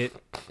 Beat It,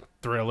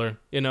 Thriller,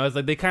 you know, it's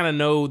like they kind of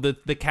know the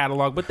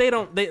catalog, but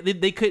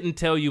they couldn't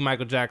tell you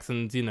Michael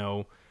Jackson's, you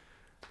know,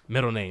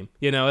 middle name.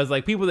 You know, it's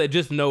like people that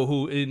just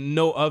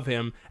know of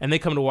him, and they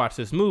come to watch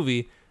this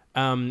movie.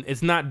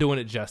 It's not doing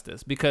it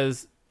justice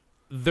because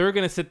they're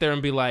gonna sit there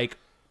and be like,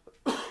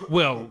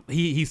 well,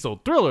 he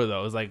sold Thriller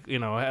though. It's like, you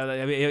know,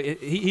 I mean,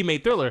 he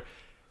made Thriller.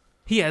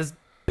 He has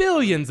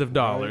billions of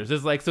dollars.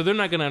 It's like, so they're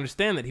not gonna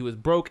understand that he was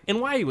broke and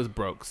why he was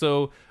broke.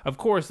 So of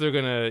course they're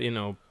gonna, you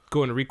know,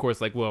 go into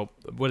recourse like, well,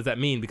 what does that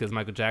mean? Because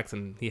Michael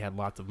Jackson, he had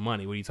lots of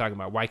money. What are you talking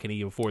about? Why can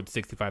he afford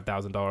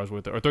 $65,000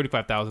 worth or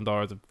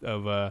 $35,000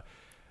 of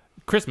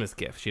Christmas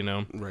gifts, you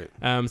know? Right.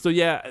 So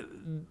yeah,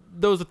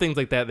 those are things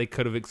like that they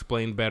could have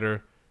explained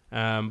better.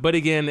 But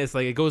again, it's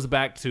like it goes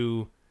back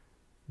to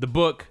the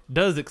book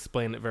does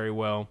explain it very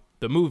well.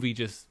 The movie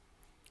just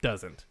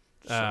doesn't.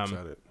 Sucks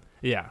at it.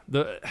 Yeah.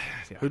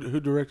 Who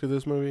directed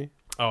this movie?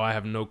 Oh, I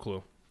have no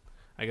clue.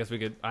 I guess we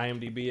could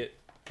IMDb it.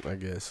 I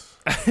guess.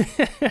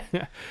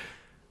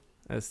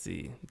 Let's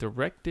see.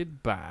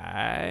 Directed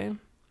by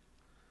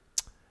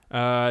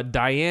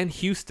Diane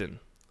Houston.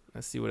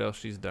 Let's see what else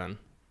she's done.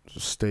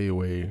 Just stay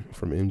away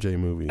from MJ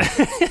movies.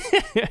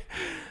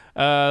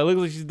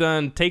 Looks like she's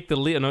done Take the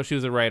Lead. No, she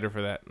was a writer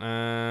for that.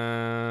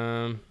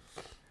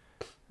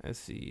 Let's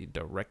see.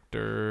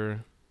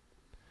 Director.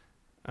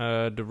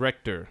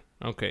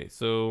 Okay,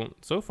 so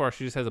far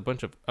she just has a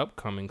bunch of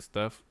upcoming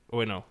stuff. Oh,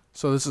 wait, no.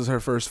 So this is her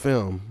first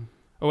film.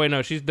 Oh, wait,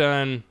 no. She's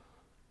done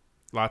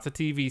lots of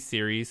TV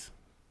series.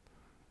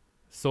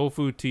 Soul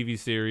Food TV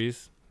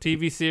series.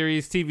 TV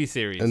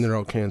series. And they're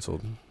all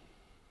canceled.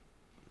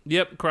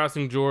 Yep,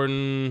 Crossing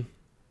Jordan.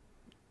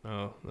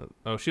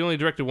 Oh, she only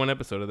directed one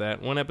episode of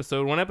that. One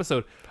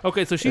episode.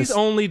 Okay, so she's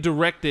only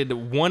directed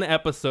one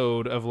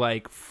episode of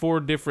like 4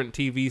 different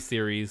TV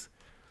series.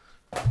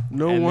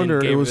 No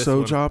wonder it was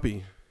so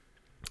choppy.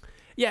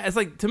 Yeah, it's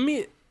like, to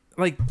me,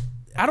 like,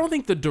 I don't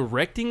think the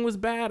directing was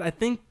bad. I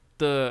think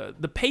the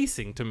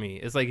pacing, to me,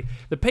 is like,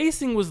 the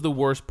pacing was the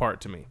worst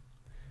part to me.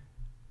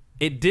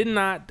 It did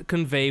not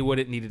convey what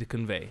it needed to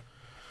convey.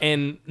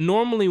 And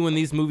normally when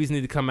these movies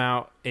need to come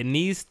out, it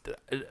needs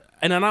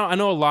and I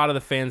know a lot of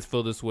the fans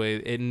feel this way.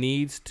 It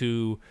needs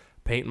to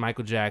paint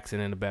Michael Jackson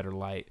in a better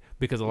light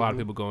because a lot of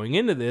people going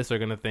into this are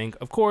going to think,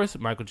 of course,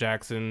 Michael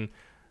Jackson,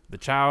 the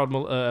child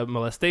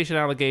molestation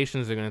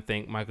allegations. They're going to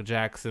think Michael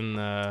Jackson,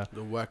 the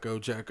wacko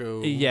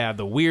jacko. Yeah,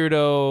 the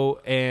weirdo.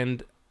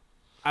 And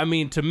I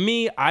mean, to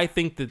me, I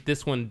think that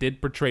this one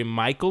did portray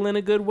Michael in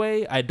a good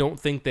way. I don't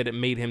think that it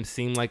made him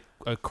seem like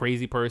a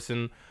crazy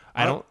person.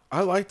 I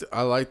liked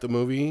the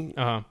movie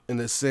in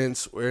the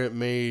sense where it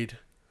made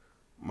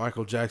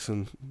Michael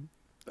Jackson,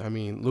 I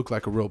mean, look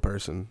like a real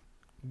person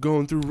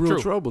going through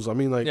real troubles. I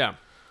mean, like, you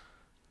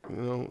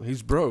know,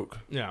 he's broke.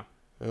 Yeah.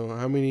 You know,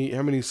 how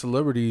many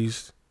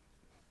celebrities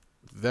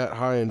that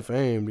high in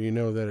fame do you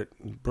know that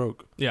it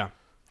broke? Yeah.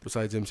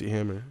 Besides MC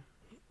Hammer.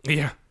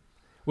 Yeah.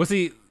 Well,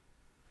 see,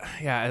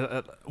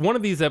 one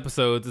of these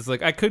episodes is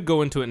like, I could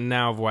go into it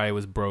now of why I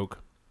was broke,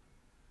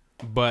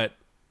 but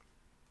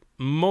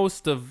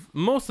most of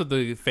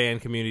the fan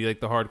community, like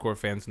the hardcore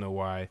fans, know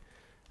why.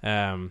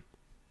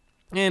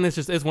 And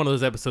it's one of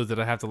those episodes that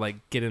I have to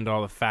like get into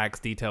all the facts,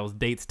 details,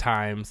 dates,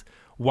 times,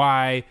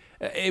 why.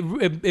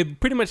 It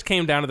pretty much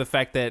came down to the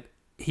fact that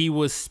he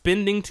was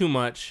spending too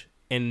much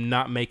and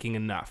not making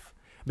enough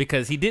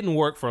because he didn't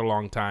work for a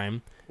long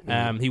time.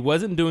 He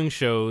wasn't doing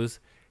shows,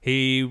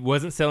 he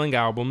wasn't selling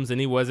albums, and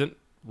he wasn't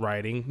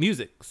writing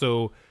music.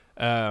 So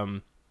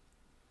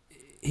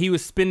he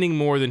was spending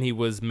more than he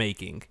was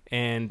making,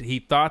 and he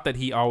thought that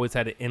he always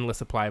had an endless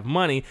supply of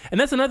money. And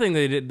that's another thing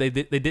they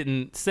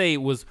didn't say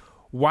was,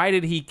 why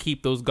did he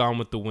keep those Gone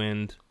with the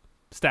Wind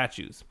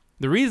statues?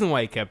 The reason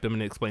why he kept them,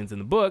 and it explains in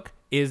the book,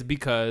 is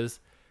because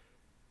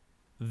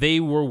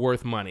they were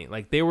worth money.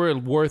 Like, they were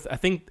worth, I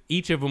think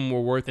each of them were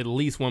worth at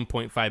least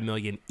 $1.5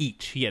 million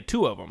each. He had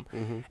 2 of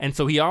them. And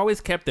so he always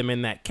kept them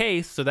in that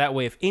case, so that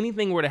way if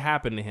anything were to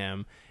happen to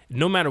him,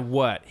 no matter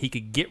what, he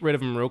could get rid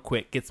of them real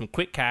quick, get some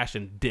quick cash,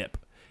 and dip.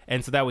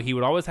 And so that way he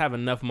would always have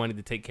enough money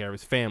to take care of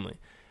his family.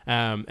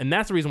 And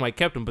that's the reason why I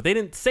kept him. But they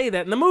didn't say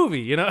that in the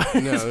movie, you know?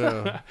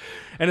 No.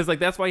 And it's like,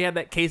 that's why he had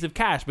that case of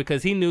cash,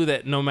 because he knew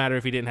that no matter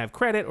if he didn't have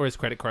credit or his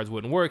credit cards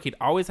wouldn't work, he'd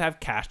always have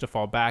cash to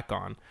fall back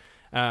on.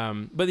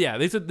 But yeah,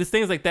 there's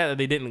things like that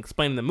they didn't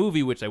explain in the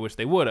movie, which I wish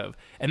they would have.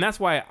 And that's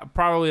why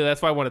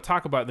I want to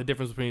talk about the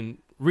difference between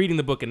reading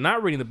the book and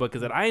not reading the book,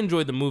 is that I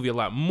enjoyed the movie a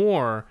lot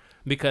more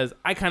because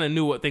I kind of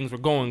knew what things were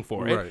going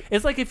for. Right.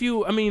 It's like if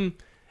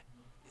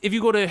you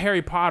go to a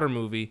Harry Potter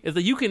movie, it's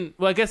like you can,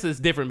 well, I guess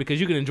it's different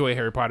because you can enjoy a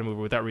Harry Potter movie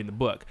without reading the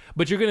book,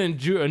 but you're going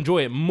to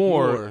enjoy it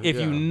more if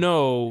you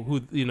know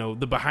who, you know,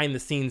 the behind the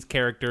scenes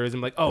characters,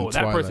 and like, oh, and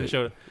that Twilight. Person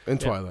showed up. And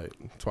Twilight.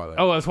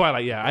 Oh, it's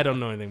Twilight. Yeah. I don't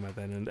know anything about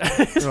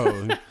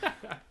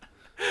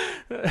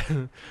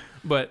that.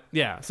 But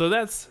yeah, so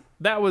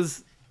that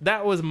was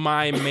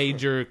my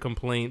major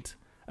complaint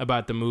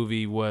about the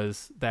movie,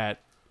 was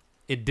that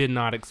it did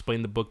not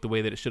explain the book the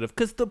way that it should have,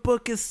 because the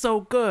book is so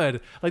good.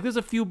 Like, there's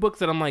a few books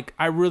that I'm like,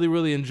 I really,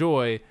 really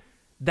enjoy.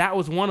 That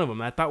was one of them.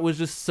 I thought was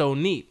just so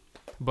neat.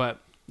 But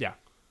yeah,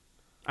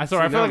 I feel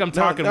like I'm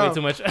talking way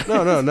too much.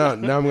 No. Now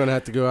I'm gonna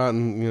have to go out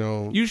and, you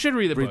know, you should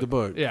read the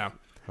book. Yeah,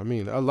 I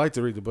mean, I like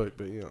to read the book,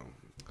 but you know.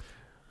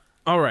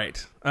 All right.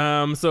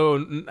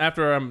 So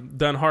after I'm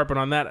done harping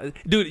on that,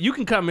 dude, you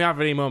can cut me off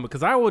at any moment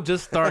because I will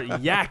just start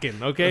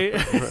yakking. Okay.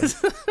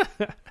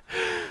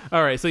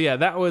 All right. So yeah,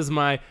 that was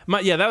my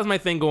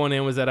thing going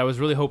in, was that I was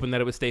really hoping that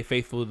it would stay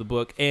faithful to the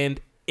book,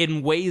 and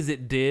in ways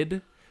it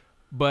did,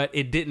 but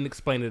it didn't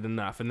explain it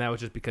enough, and that was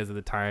just because of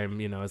the time.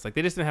 You know, it's like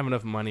they just didn't have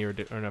enough money or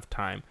enough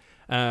time.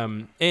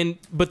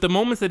 But the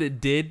moments that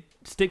it did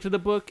stick to the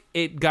book,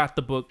 it got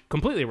the book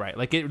completely right.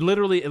 Like, it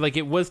literally, like,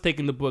 it was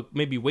taking the book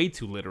maybe way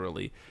too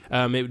literally.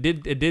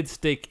 It did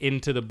stick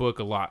into the book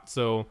a lot.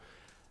 So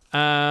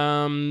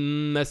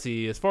let's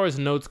see, as far as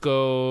notes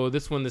go,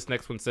 this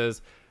next one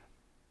says,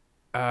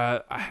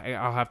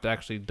 I'll have to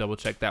actually double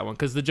check that one,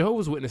 because the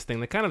Jehovah's Witness thing,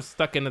 they kind of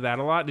stuck into that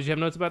a lot. Did you have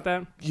notes about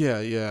that? Yeah.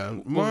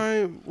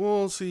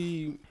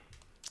 See,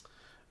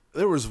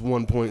 there was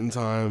one point in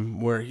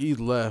time where he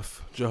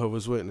left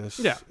Jehovah's Witness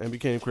and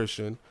became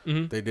Christian.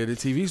 They did a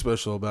TV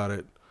special about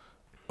it.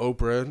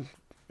 Oprah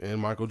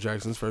and Michael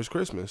Jackson's First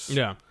Christmas.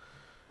 Yeah.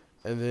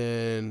 And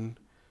then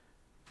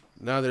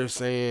now they're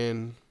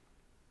saying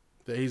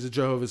that he's a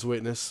Jehovah's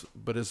Witness,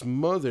 but his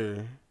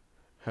mother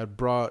had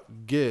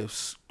brought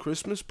gifts,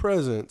 Christmas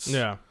presents,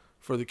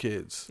 for the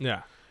kids.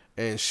 Yeah.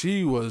 And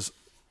she was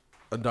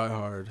a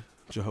diehard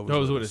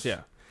Jehovah's Witness.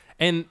 Yeah.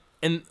 And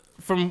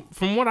from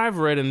what I've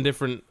read in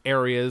different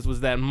areas,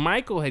 was that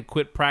Michael had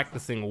quit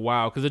practicing a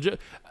while, because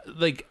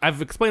like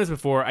I've explained this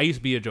before, I used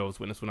to be a Jehovah's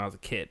Witness when I was a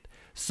kid,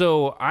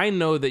 so I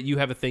know that you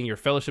have a thing, you're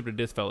fellowshipped or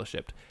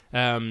disfellowshipped.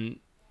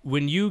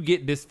 When you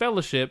get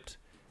disfellowshipped,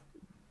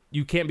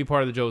 you can't be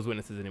part of the Jehovah's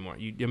Witnesses anymore.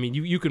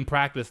 You can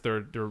practice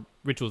their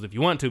rituals if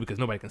you want to, because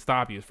nobody can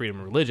stop you. It's freedom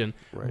of religion,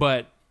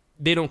 but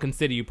they don't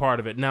consider you part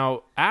of it.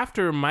 Now,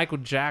 after Michael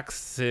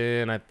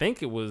Jackson, I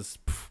think it was,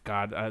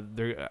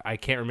 I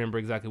can't remember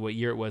exactly what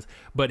year it was,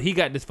 but he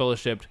got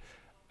disfellowshipped.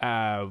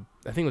 I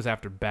think it was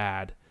after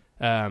Bad.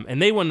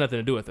 and they wanted nothing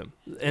to do with him.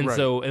 And Right.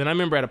 so, and I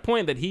remember at a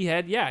point that he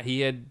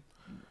had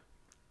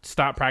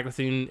stopped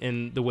practicing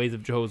in the ways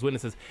of Jehovah's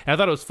Witnesses. And I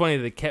thought it was funny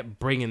that they kept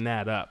bringing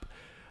that up.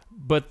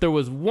 But there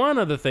was one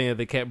other thing that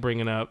they kept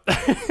bringing up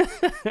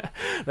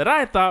that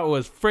I thought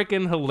was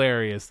freaking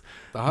hilarious.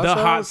 The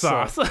hot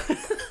sauce.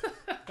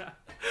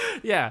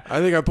 Yeah. I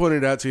think I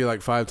pointed it out to you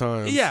like 5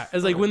 times. Yeah,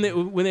 it's like when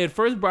they had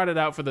first brought it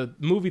out for the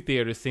movie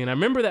theater scene. I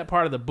remember that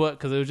part of the book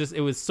because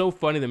it was so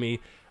funny to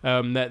me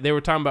that they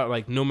were talking about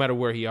like no matter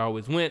where he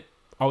always went,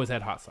 always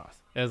had hot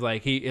sauce. As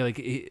like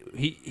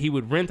he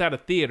would rent out a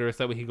theater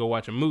so that he could go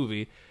watch a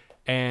movie,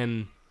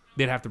 and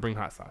they'd have to bring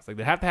hot sauce. Like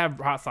they'd have to have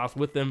hot sauce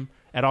with them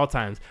at all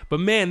times. But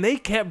man, they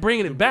kept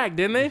bringing it back,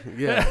 didn't they?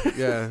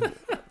 Yeah.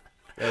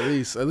 At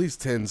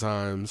least 10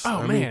 times.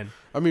 Oh, man.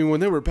 I mean, when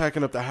they were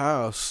packing up the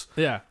house,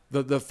 Yeah.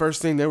 the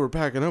first thing they were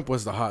packing up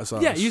was the hot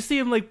sauce. Yeah, you see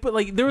him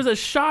but there was a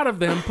shot of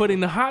them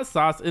putting the hot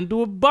sauce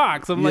into a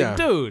box. I'm like,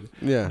 dude,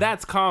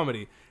 that's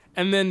comedy.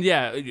 And then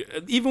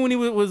even when he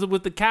was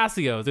with the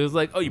Casios, it was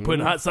like, oh, you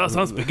putting hot sauce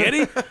on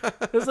spaghetti?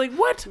 It was like,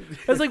 what?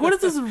 It's like, what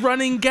is this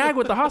running gag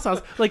with the hot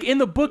sauce? Like in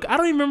the book, I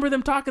don't even remember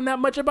them talking that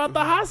much about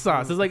the hot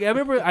sauce. It's like I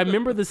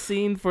remember the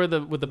scene with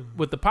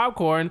the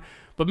popcorn,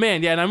 but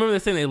man, and I remember they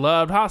saying they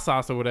loved hot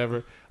sauce or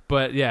whatever.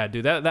 But yeah,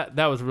 dude,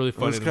 that was really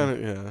funny. It was kind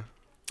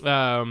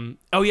of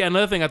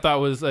Another thing I thought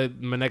was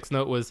my next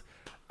note was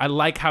I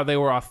like how they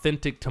were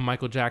authentic to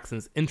Michael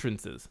Jackson's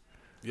entrances.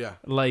 Yeah.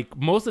 Like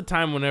most of the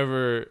time,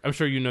 whenever I'm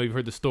sure you've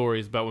heard the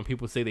stories about when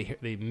people say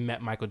they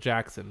met Michael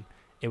Jackson,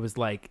 it was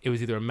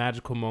either a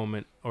magical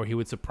moment or he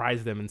would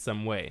surprise them in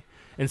some way.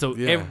 And so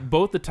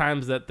both the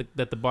times that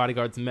the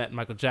bodyguards met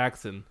Michael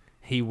Jackson,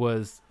 he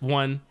was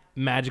one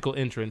magical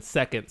entrance,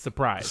 second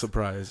surprise. So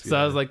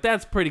I was like,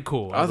 that's pretty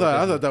cool. I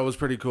thought that was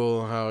pretty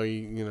cool how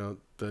he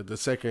the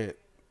second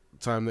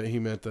time that he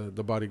met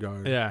the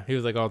bodyguard. Yeah, he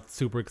was like all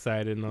super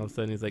excited, and all of a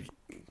sudden he's like,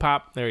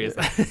 pop, there he is.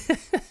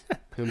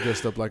 Him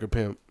dressed up like a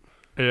pimp.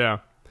 Yeah.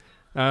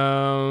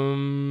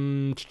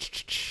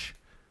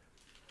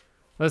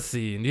 Let's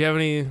see. Do you have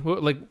any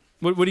what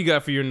do you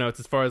got for your notes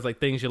as far as like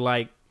things you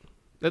like?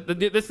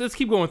 Let's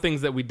keep going with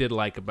things that we did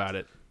like about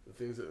it. The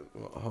things that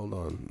hold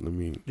on, let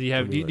me. Do you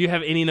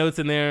have any notes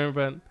in there?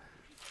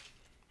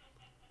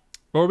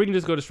 Or we can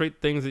just go to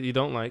straight things that you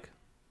don't like.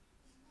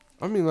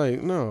 I mean,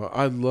 like, no,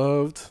 I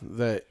loved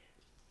that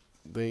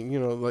they,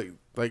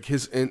 like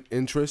his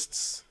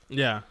interests.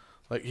 Yeah.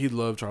 Like, he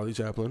loved Charlie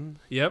Chaplin.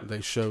 Yep.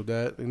 They showed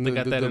that in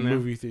got that the in there.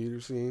 movie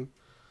theater scene.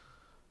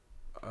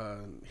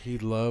 He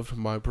loved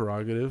My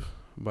Prerogative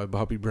by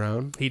Bobby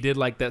Brown. He did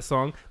like that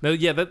song. No,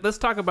 yeah, let's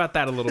talk about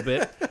that a little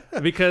bit.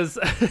 Because...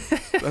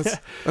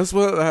 that's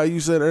how you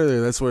said earlier.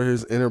 That's where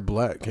his inner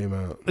black came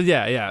out.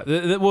 Yeah.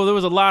 Well, there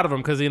was a lot of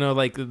them because,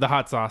 like, the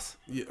hot sauce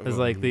is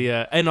like the...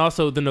 and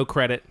also the no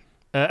credit.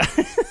 That's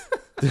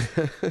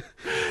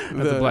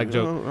a black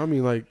joke. I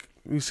mean, like...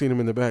 We've seen him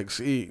in the back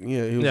seat.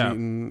 Yeah, he was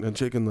eating a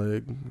chicken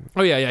leg.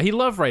 Oh, yeah. He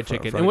loved fried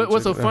chicken. And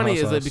what's so funny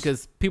is that sauce.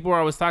 because people were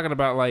always talking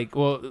about, like,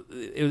 well,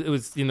 it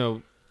was,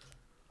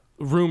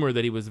 rumor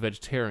that he was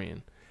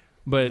vegetarian.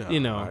 But, I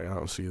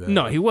don't see that.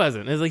 No, he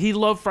wasn't. It's like he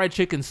loved fried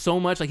chicken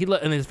so much. Like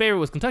and his favorite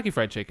was Kentucky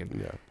Fried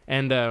Chicken. Yeah.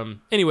 And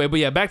anyway, but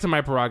yeah, back to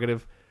My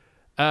Prerogative.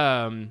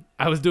 I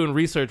was doing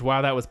research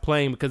while that was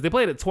playing because they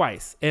played it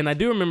twice. And I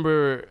do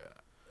remember...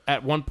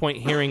 at one point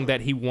hearing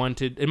that he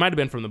wanted, it might have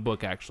been from the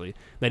book actually,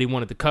 that he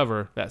wanted to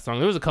cover that song.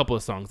 There was a couple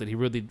of songs that he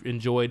really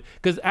enjoyed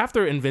because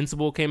after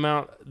Invincible came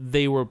out,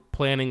 they were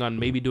planning on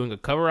maybe doing a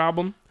cover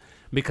album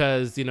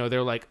because,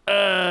 they're like,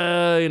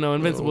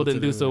 Invincible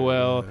didn't do so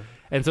well. Yeah.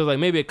 And so like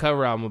maybe a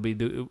cover album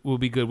would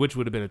be good, which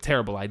would have been a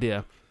terrible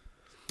idea.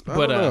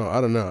 But I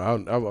don't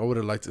know. I would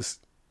have liked to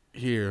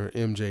hear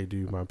MJ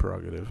do My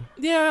Prerogative.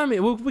 Yeah, I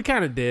mean, we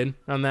kind of did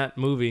on that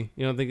movie.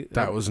 You don't think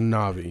that was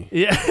Navi?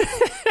 Yeah.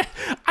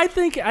 I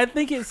think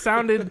it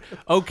sounded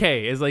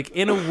okay. It's like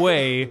in a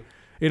way,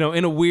 in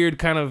a weird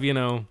kind of,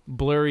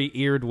 blurry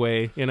eared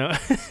way,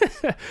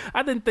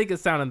 I didn't think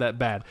it sounded that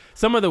bad.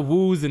 Some of the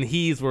woos and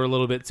he's were a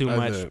little bit too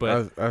much,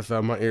 but I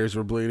thought my ears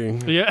were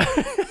bleeding. Yeah.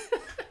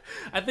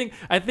 I think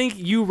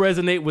you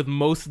resonate with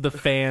most of the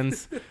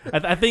fans.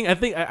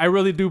 I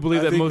really do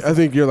believe that most. I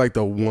think you're like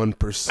the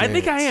 1%. I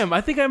think I am. I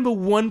think I'm the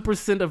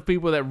 1% of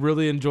people that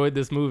really enjoyed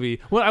this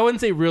movie. Well, I wouldn't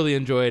say really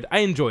enjoyed. I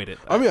enjoyed it.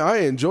 I mean,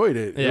 I enjoyed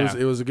it. Yeah.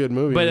 It was a good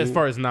movie. But as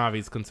far as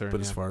Navi's concerned,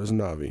 as far as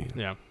Navi,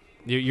 yeah.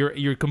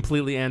 You're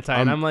completely anti,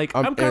 and I'm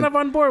kind of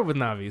on board with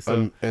Navi. So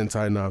I'm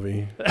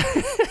anti-Navi.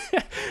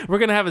 We're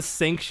gonna have a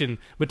sanction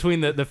between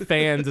the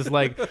fans. It's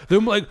like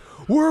them like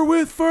we're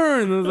with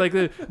Fern, and it's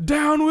like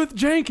down with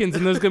Jankins,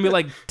 and there's gonna be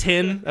like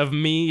 10 of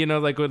me.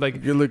 Like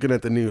you're looking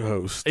at the new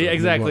host. Yeah,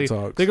 exactly.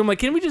 They're gonna be like,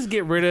 can we just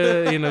get rid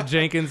of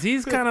Jenkins?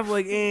 He's kind of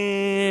like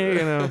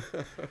they're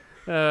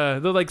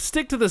like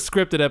stick to the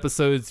scripted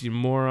episodes, you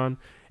moron.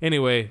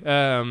 Anyway,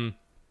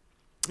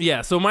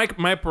 yeah, so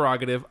my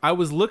prerogative, I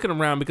was looking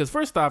around because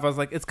first off, I was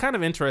like, it's kind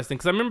of interesting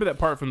because I remember that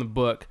part from the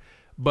book,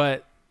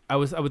 but I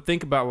would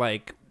think about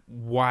like,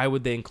 why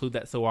would they include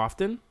that so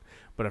often?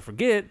 But I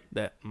forget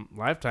that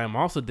Lifetime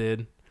also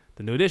did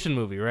The New Edition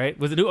movie, right?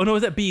 Was it? Oh no,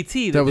 was that BET?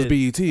 That was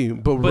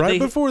BET. But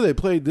right before they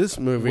played this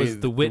movie was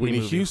the Whitney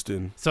movie.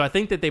 Houston. So I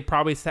think that they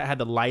probably had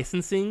the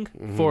licensing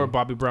for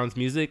Bobby Brown's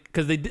music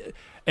because they did.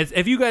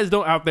 If you guys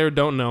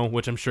don't know,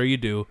 which I'm sure you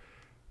do,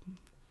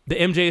 the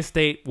MJ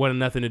estate wanted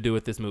nothing to do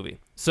with this movie.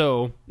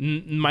 So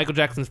Michael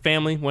Jackson's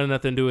family wanted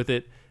nothing to do with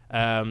it.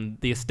 The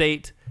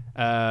estate,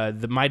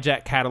 the My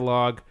Jack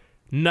catalog,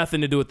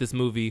 nothing to do with this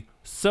movie.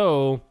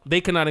 So they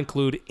cannot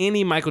include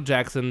any Michael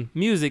Jackson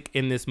music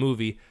in this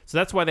movie. So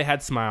that's why they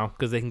had Smile,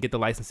 because they can get the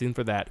licensing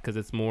for that, because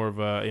it's more of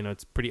a,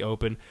 it's pretty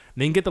open.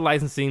 They can get the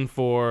licensing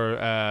for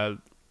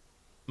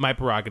My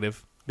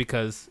Prerogative,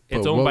 because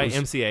it's owned by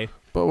MCA.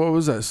 But what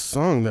was that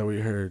song that we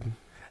heard?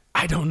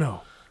 I don't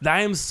know.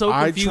 I am so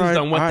confused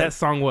on what that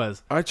song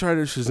was. I tried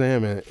to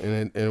Shazam it,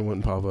 and it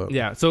wouldn't pop up.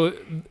 Yeah, so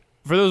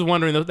for those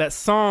wondering, that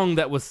song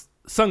that was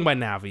sung by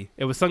Navi,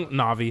 it was sung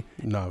Navi.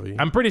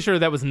 I'm pretty sure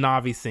that was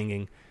Navi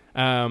singing.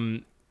 I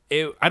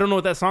don't know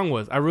what that song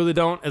was. I really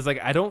don't. It's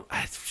like I don't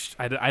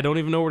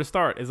even know where to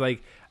start. It's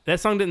like that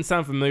song didn't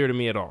sound familiar to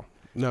me at all.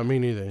 No, me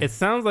neither. It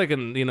sounds like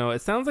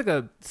it sounds like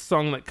a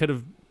song that could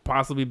have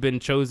possibly been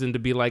chosen to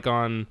be like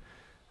on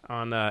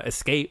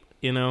Escape.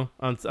 It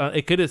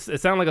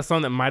sounded like a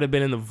song that might have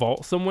been in the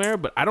vault somewhere,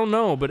 but I don't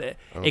know. But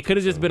it could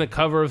have just been a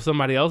cover of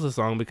somebody else's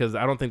song, because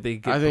I don't think they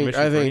get permission for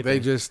anything. They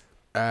just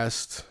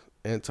asked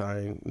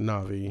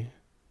Navi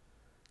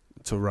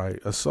to write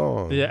a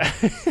song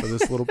for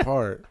this little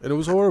part, and it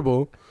was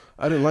horrible.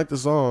 I didn't like the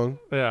song.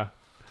 Yeah,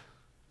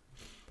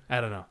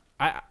 I don't know.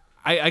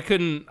 I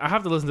couldn't. I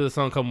have to listen to the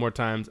song a couple more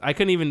times. I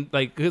couldn't even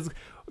because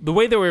the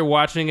way that we were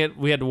watching it,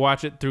 we had to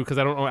watch it through, because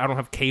I don't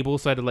have cable,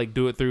 so I had to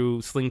do it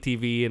through Sling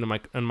TV into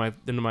my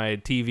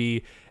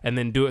TV, and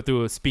then do it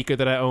through a speaker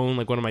that I own,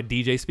 like one of my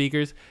DJ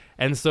speakers.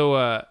 And so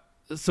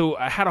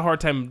I had a hard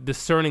time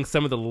discerning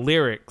some of the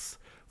lyrics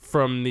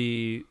from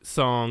the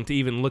song to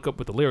even look up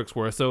what the lyrics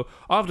were. So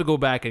I'll have to go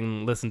back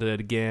and listen to it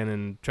again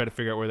and try to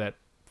figure out where that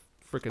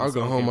freaking. I'll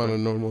go home on a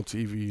normal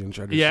TV and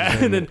try to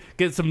and then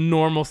get some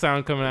normal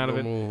sound coming out of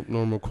it.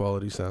 Normal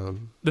quality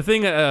sound. The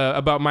thing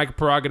about My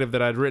Prerogative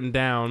that I'd written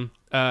down,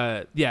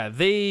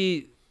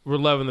 they were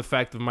loving the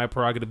fact of My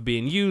Prerogative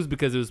being used,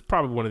 because it was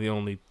probably one of the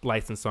only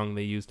licensed songs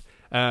they used.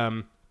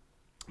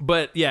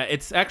 But yeah,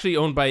 it's actually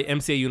owned by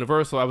MCA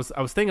Universal. I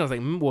was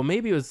thinking, well,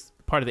 maybe it was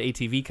part of the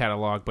ATV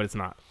catalog, but it's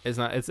not. It's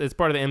not. It's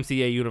part of the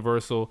MCA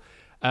Universal,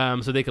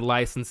 so they could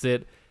license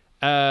it.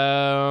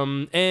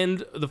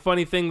 And the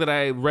funny thing that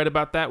I read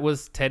about that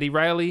was Teddy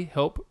Riley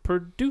helped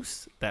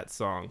produce that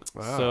song.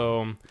 Wow.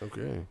 So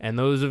okay. And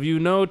those of you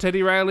know,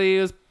 Teddy Riley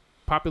is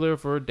popular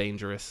for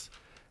Dangerous.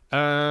 Oh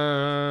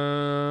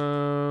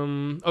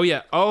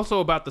yeah. Also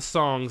about the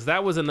songs,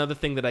 that was another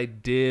thing that I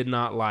did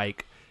not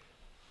like.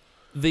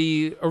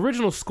 The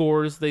original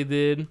scores they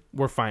did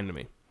were fine to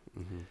me.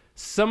 Mm-hmm.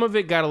 Some of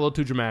it got a little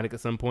too dramatic at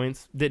some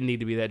points. Didn't need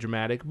to be that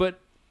dramatic, but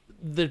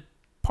the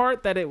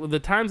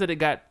times that it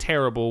got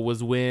terrible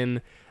was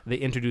when they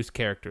introduced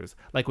characters,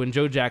 like when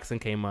Joe Jackson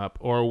came up,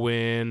 or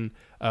when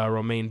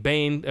Romaine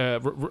Bain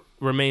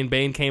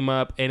came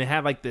up, and it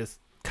had this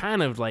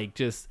kind of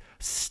just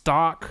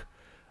stock,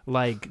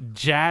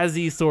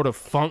 jazzy sort of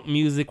funk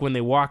music when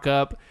they walk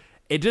up.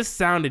 It just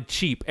sounded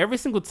cheap every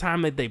single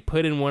time that they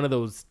put in one of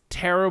those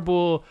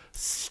terrible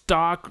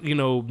stock,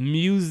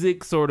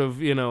 music sort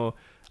of,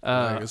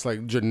 it's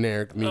like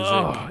generic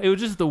music. It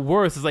was just the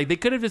worst. It's like they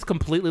could have just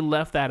completely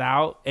left that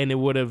out, and it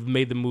would have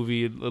made the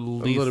movie at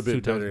least a little bit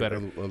 2 times better.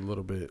 A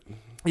little bit.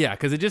 Yeah,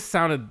 because it just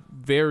sounded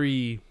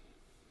very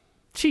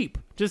cheap,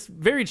 just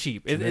very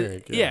cheap.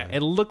 Generic,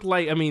 it looked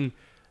like. I mean,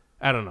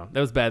 I don't know.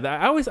 That was bad.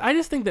 I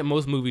just think that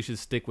most movies should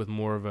stick with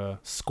more of a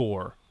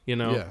score.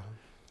 Yeah.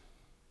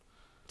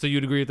 So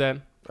you'd agree with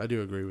that? I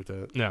do agree with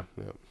that. Yeah.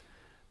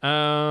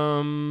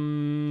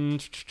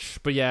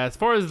 But yeah, as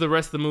far as the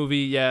rest of the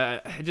movie,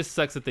 it just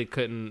sucks that they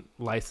couldn't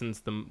license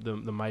the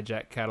My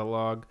Jack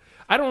catalog.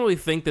 I don't really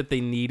think that they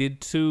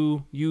needed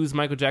to use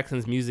Michael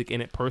Jackson's music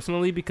in it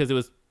personally, because it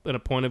was at a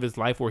point of his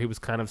life where he was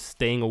kind of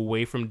staying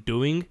away from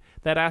doing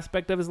that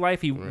aspect of his life.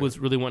 He was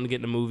really wanting to get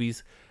into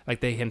movies.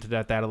 They hinted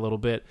at that a little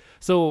bit.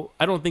 So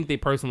I don't think they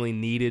personally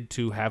needed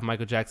to have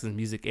Michael Jackson's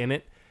music in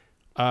it.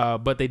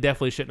 But they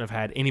definitely shouldn't have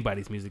had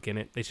anybody's music in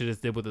it. They should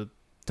just did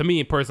to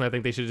me personally, I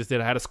think they should just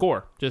had a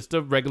score, just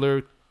a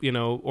regular,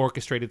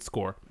 orchestrated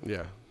score.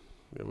 Yeah,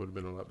 it would have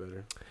been a lot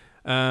better.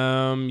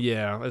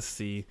 Yeah, let's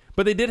see.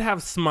 But they did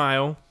have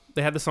Smile.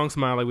 They had the song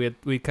Smile, like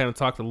we kind of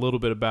talked a little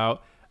bit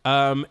about.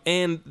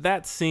 And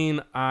that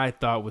scene I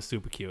thought was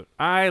super cute.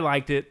 I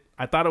liked it.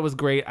 I thought it was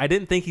great. I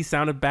didn't think he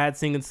sounded bad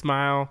singing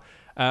Smile.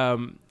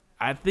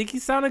 I think he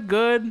sounded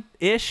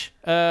good-ish,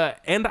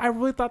 and I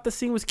really thought the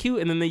scene was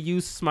cute. And then they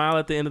used Smile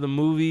at the end of the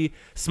movie.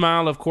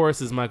 Smile, of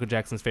course, is Michael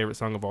Jackson's favorite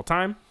song of all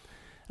time.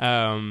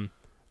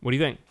 What do you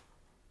think?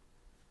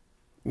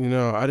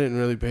 I didn't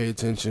really pay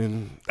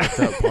attention at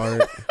that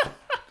part.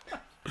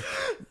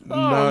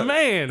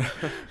 Man,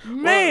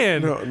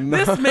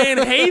 this man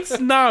hates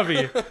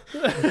Navi.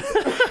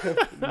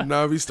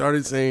 Navi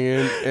started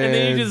singing, and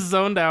then you just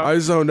zoned out. I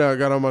zoned out,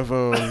 got on my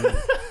phone.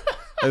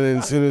 And then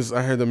as soon as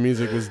I heard the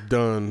music was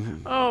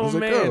done, I was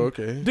like, oh,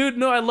 okay. Dude,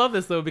 no, I love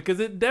this though, because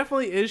it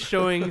definitely is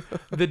showing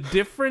the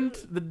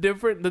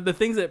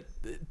things that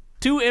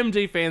two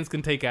MJ fans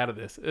can take out of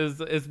this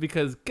is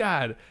because,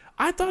 God,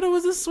 I thought it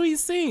was a sweet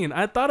scene.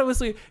 I thought it was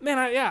sweet. Man,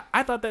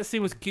 I thought that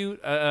scene was cute.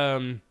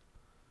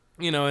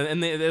 You know,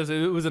 and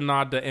it was a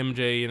nod to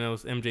MJ, you know, it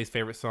was MJ's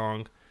favorite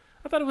song.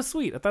 I thought it was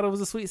sweet. I thought it was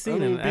a sweet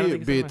scene. I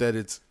mean, be it that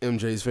it's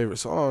MJ's favorite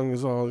song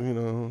is all, you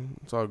know,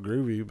 it's all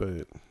groovy,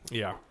 but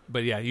yeah,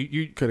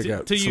 you could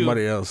have got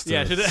somebody else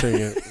to sing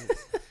it.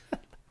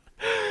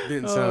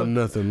 Didn't sound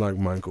nothing like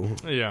Michael.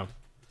 Yeah.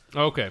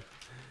 Okay.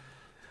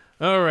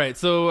 All right.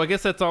 So I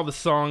guess that's all the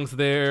songs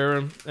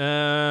there.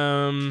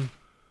 We're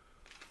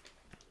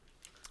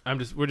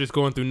just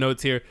going through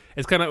notes here.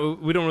 It's kind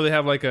of, we don't really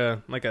have like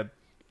a.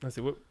 Let's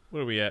see, what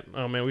are we at?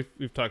 Oh man,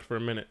 we've talked for a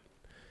minute.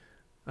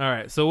 All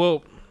right, so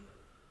we'll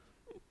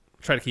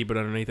try to keep it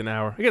underneath an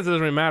hour. I guess it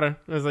doesn't really matter.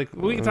 It's like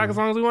we can talk as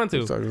long as we want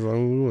to. Talk as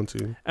long as we want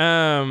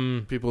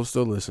to. People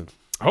still listen.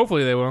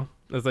 Hopefully they will.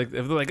 It's like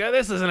if they're like, oh,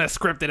 this isn't a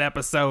scripted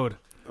episode.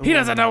 He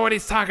doesn't know what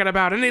he's talking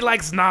about, and he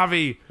likes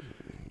Navi.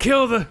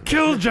 Kill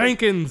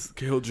Jankins.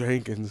 Kill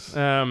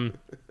Jankins.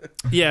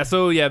 Yeah.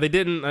 So yeah, they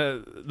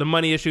didn't. The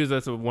money issues.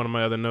 That's one of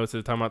my other notes.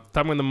 Is talking about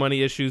the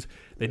money issues.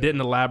 They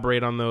didn't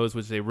elaborate on those,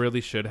 which they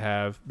really should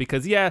have,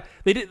 because they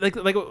did like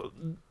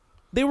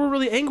they were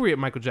really angry at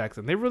Michael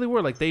Jackson. They really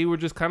were. Like they were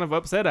just kind of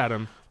upset at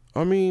him.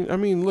 I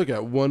mean, look,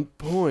 at one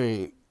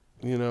point,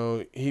 you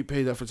know, he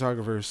paid that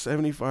photographer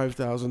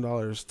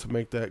 $75,000 to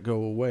make that go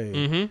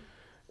away,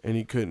 and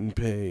he couldn't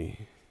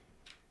pay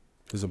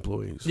his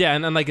employees. Yeah,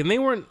 and they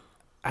weren't.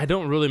 I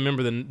don't really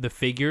remember the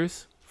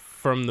figures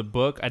from the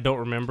book. I don't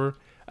remember.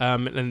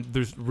 And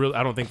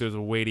I don't think there's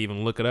a way to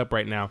even look it up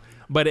right now.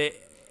 But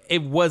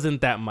it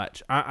wasn't that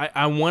much.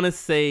 I want to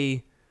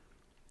say,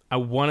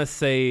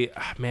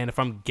 man, if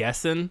I'm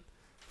guessing,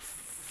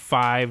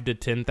 $5,000 to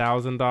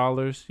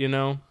 $10,000. You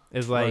know,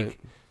 is like, right.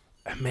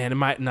 Man, it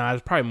might. Nah,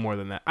 it's probably more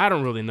than that. I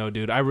don't really know,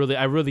 dude. I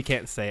really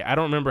can't say. I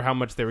don't remember how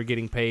much they were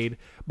getting paid,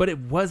 but it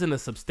wasn't a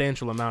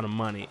substantial amount of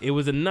money. It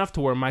was enough to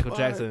where Michael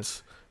Jackson.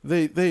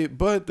 They've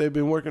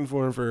been working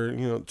for him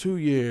for 2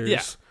 years.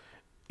 Yeah.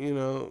 You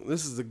know,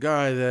 this is the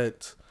guy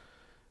that,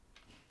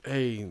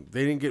 hey,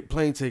 they didn't get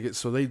plane tickets,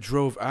 so they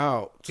drove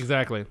out.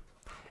 Exactly.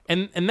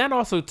 And that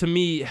also, to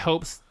me,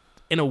 helps,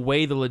 in a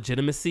way, the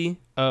legitimacy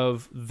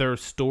of their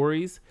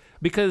stories,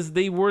 because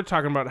they were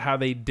talking about how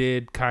they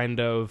did kind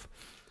of,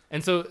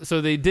 and so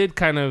they did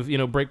kind of, you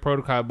know, break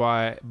protocol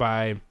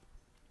by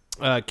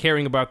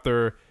caring about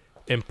their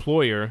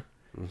employer,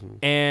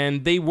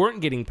 and they weren't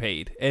getting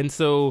paid. And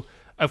so,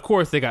 of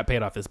course, they got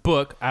paid off this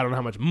book. I don't know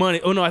how much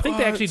money. Oh, no, I think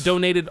they actually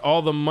donated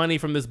all the money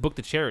from this book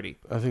to charity.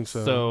 I think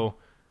so. So,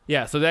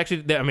 yeah, so I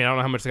don't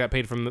know how much they got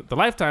paid from the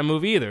Lifetime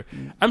movie either.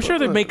 I'm sure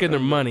they're making their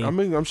money. I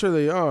mean, I'm sure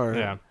they are.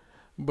 Yeah.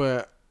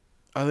 But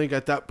I think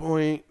at that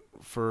point,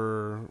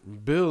 for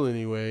Bill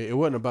anyway, it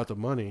wasn't about the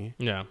money.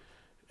 Yeah.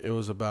 It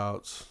was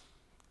about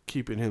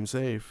keeping him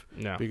safe.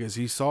 Yeah. Because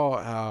he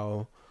saw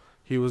how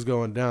he was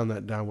going down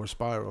that downward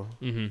spiral.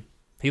 Mm-hmm.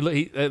 He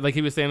like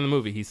he was saying in the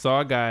movie, he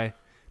saw a guy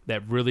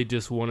that really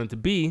just wanted to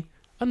be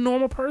a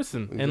normal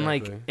person.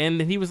 Exactly. And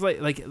he was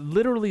like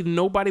literally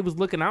nobody was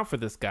looking out for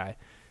this guy.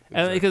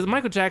 Exactly. Because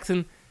Michael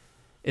Jackson,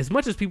 as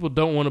much as people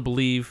don't want to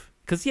believe,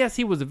 because yes,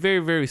 he was a very,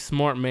 very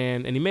smart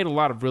man and he made a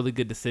lot of really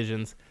good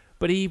decisions,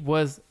 but he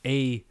was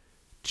a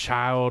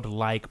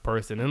childlike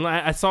person. And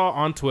I saw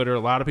on Twitter a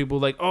lot of people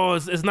like, oh,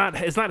 it's not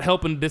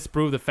helping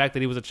disprove the fact that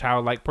he was a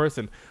childlike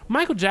person.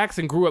 Michael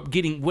Jackson grew up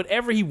getting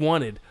whatever he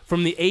wanted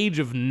from the age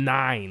of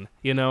 9.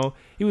 You know,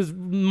 he was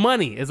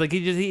money. It's like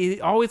he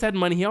always had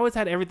money. He always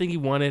had everything he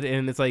wanted,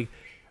 and it's like,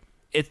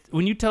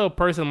 when you tell a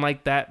person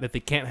like that they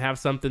can't have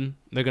something,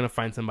 they're gonna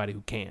find somebody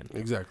who can.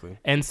 Exactly.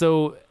 And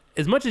so,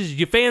 as much as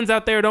your fans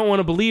out there don't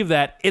want to believe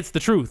that, it's the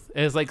truth.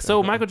 It's like,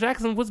 so Michael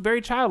Jackson was very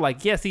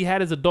childlike. Yes, he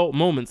had his adult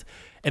moments.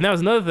 And that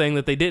was another thing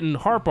that they didn't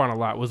harp on a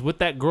lot, was with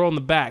that girl in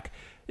the back.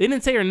 They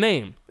didn't say her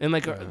name. And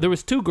there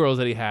was 2 girls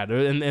that he had.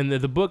 And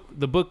the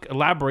book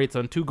elaborates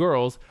on 2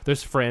 girls.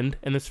 There's Friend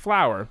and there's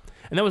Flower.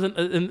 And that was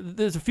and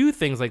there's a few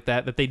things like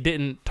that they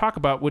didn't talk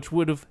about, which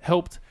would have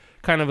helped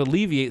kind of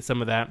alleviate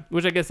some of that,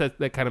 which I guess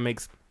that kind of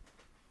makes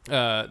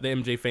the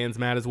MJ fans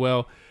mad as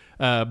well.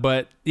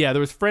 But yeah, there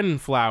was Friend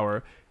and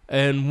Flower.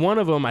 And one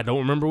of them, I don't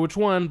remember which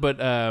one, but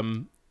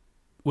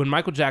when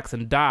Michael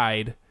Jackson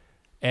died,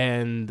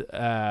 and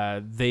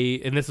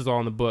this is all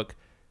in the book,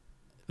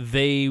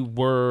 they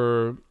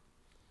wanted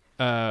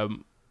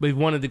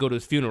to go to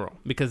his funeral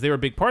because they were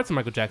big parts of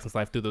Michael Jackson's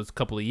life through those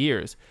couple of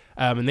years.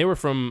 And they were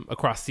from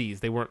across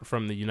seas. They weren't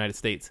from the United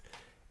States.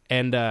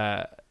 And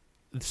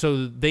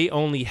so they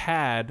only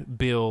had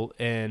Bill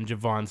and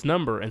Javon's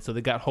number. And so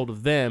they got hold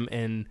of them.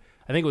 And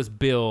I think it was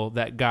Bill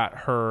that got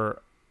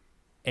her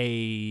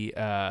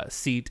a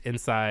seat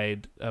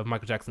inside of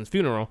Michael Jackson's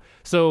funeral.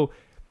 So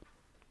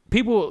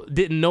people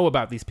didn't know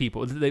about these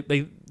people.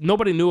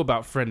 Nobody knew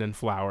about Friend and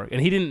Flower, and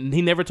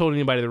he never told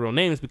anybody their real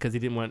names because he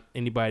didn't want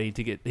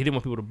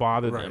people to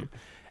bother them.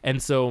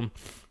 And so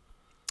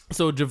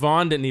So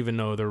Javon didn't even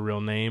know their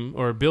real name,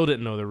 or Bill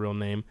didn't know their real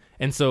name.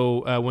 And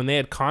so when they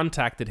had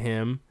contacted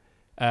him,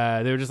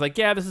 they were just like,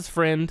 yeah, this is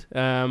friend.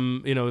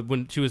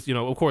 When she was,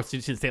 of course she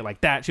didn't say it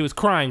like that. She was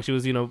crying. She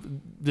was,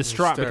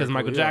 distraught because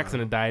Michael Jackson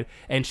had died,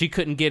 and she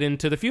couldn't get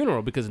into the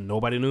funeral because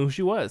nobody knew who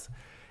she was.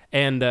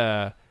 And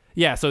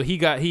so he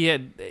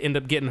had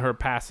ended up getting her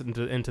passed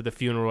into the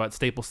funeral at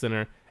Staples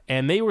Center,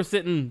 and they were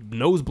sitting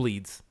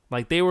nosebleeds.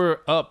 Like, they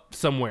were up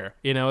somewhere,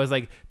 it was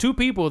like two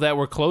people that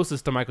were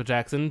closest to Michael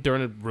Jackson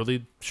during a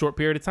really short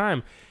period of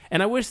time.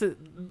 And I wish that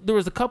there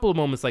was a couple of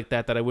moments like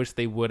that I wish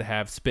they would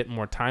have spent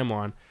more time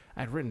on.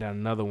 I'd written down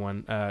another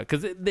one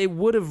because they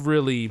would have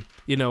really,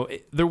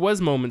 there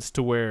was moments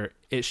to where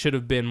it should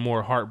have been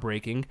more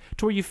heartbreaking,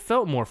 to where you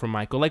felt more for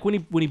Michael. Like when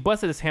he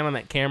busted his hand on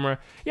that camera,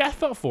 yeah, I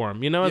felt for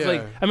him.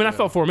 I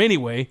felt for him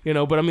anyway,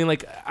 but I mean,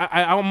 like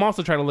I'm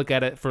also trying to look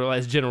at it for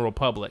as general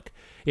public.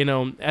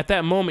 At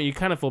that moment, you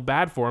kind of feel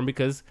bad for him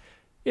because,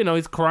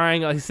 he's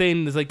crying. He's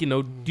saying, it's like,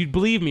 you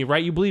believe me,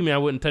 right? You believe me, I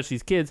wouldn't touch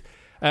these kids.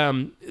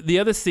 The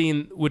other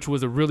scene, which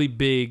was a really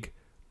big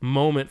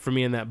moment for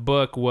me in that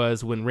book,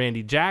 was when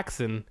Randy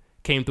Jackson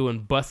came through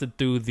and busted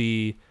through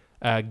the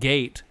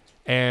gate.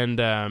 And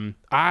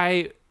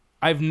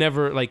I've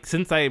never, like,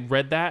 since I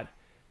read that,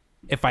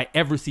 if I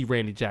ever see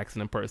Randy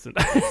Jackson in person,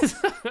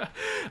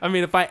 I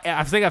mean,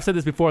 I think I've said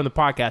this before on the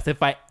podcast,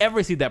 if I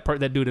ever see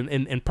that dude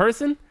in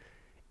person,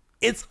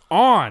 it's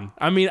on.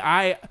 I mean,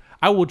 I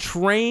will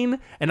train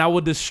and I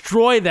will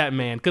destroy that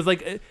man.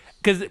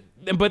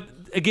 But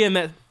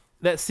again,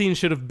 that scene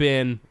should have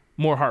been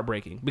more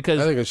heartbreaking, because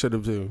I think it should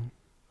have too.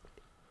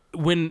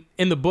 When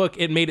in the book,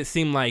 it made it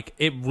seem like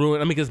it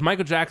ruined. I mean, because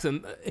Michael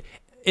Jackson,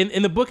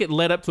 in the book, it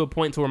led up to a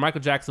point to where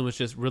Michael Jackson was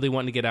just really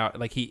wanting to get out.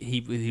 Like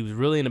he was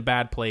really in a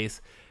bad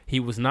place. He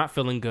was not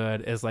feeling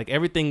good. It's like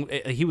everything.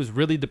 He was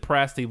really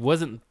depressed. He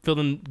wasn't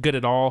feeling good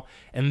at all.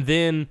 And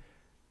then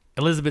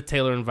Elizabeth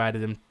Taylor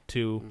invited him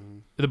to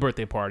the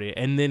birthday party,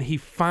 and then he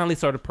finally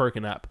started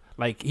perking up.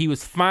 Like, he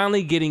was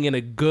finally getting in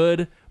a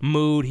good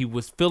mood. He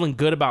was feeling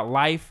good about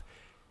life.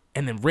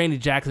 And then Randy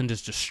Jackson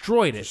just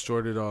destroyed it.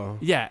 Destroyed it all.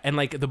 Yeah, and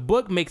like the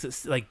book makes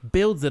it, like,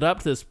 builds it up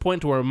to this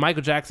point to where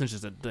Michael Jackson's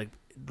just like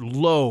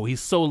low. He's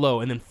so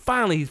low, and then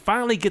he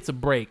finally gets a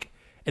break,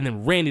 and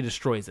then Randy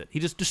destroys it. He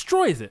just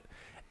destroys it.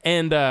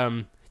 And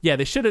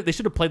they should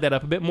have played that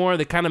up a bit more.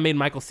 They kind of made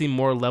Michael seem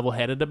more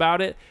level-headed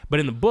about it. But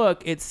in the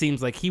book, it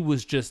seems like he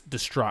was just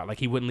distraught. Like,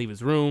 he wouldn't leave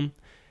his room.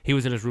 He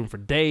was in his room for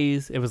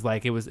days. It was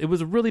like it was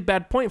a really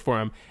bad point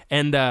for him.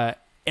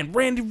 And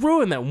Randy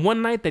ruined that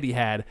one night that he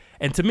had.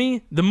 And to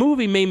me, the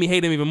movie made me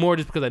hate him even more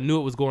just because I knew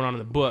what was going on in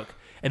the book.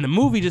 And the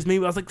movie just made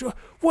me, I was like,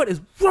 what is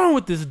wrong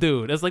with this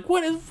dude? I was like,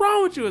 what is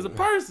wrong with you as a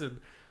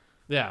person?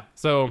 Yeah,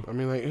 so. I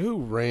mean, like, who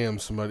rammed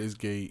somebody's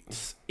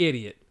gate?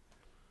 Idiot.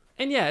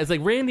 And yeah, it's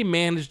like Randy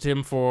managed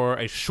him for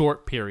a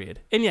short period.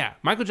 And yeah,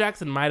 Michael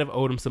Jackson might have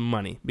owed him some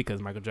money, because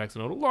Michael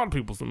Jackson owed a lot of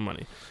people some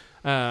money.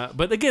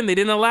 But again, they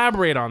didn't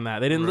elaborate on that.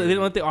 They didn't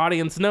let the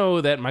audience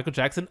know that Michael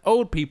Jackson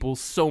owed people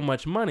so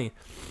much money.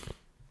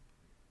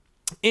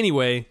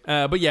 Anyway,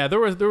 but yeah, there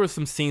was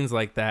some scenes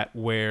like that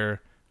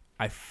where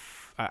I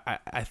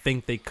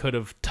think they could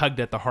have tugged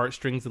at the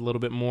heartstrings a little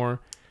bit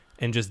more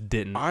and just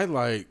didn't. I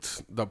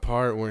liked the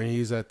part where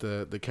he's at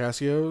the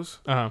Casios,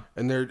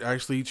 and they're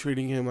actually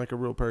treating him like a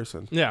real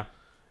person. Yeah.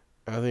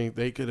 I think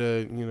they could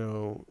have,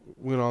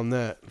 went on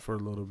that for a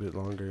little bit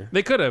longer.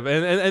 They could have,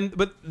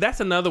 but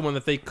that's another one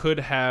that they could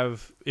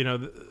have.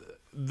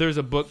 There's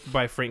a book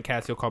by Frank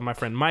Casio called My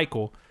Friend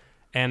Michael,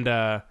 and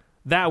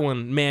that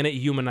one, man, it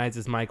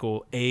humanizes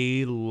Michael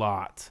a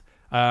lot.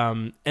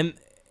 And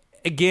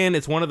again,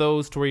 it's one of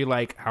those to where you're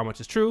like, how much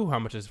is true? How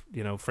much is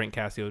Frank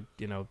Casio,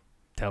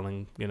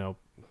 telling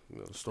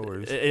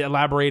stories,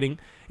 elaborating,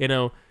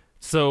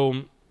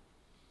 so.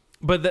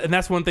 But and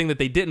that's one thing that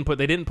they didn't put.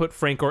 They didn't put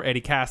Frank or Eddie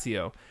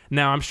Casio.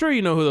 Now, I'm sure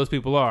you know who those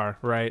people are,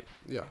 right?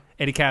 Yeah.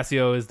 Eddie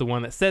Casio is the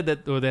one that said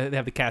that, or they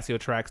have the Casio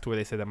tracks to where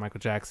they say that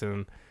Michael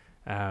Jackson,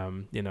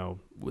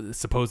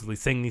 supposedly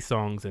sang these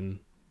songs, and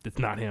it's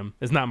not him.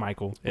 It's not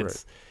Michael.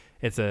 It's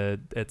a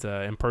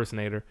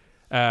impersonator.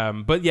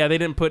 But yeah, they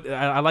didn't put.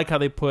 I like how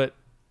they put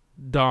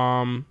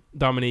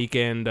Dominique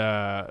and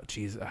I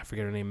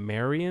forget her name,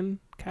 Marion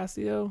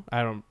Casio.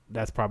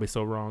 That's probably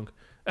so wrong.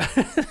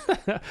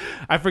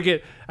 I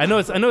forget. I know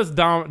it's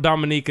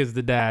Dominique is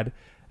the dad.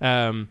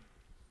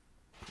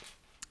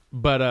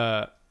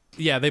 But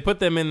yeah, they put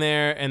them in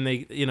there, and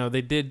they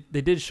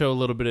did show a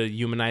little bit of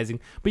humanizing.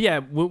 But yeah,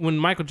 when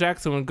Michael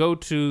Jackson would go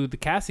to the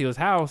Casio's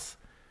house,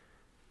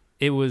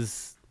 it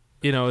was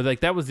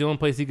like that was the only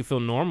place he could feel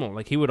normal.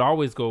 Like, he would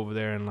always go over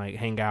there and like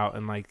hang out,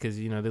 and like, because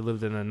they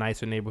lived in a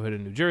nicer neighborhood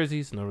in New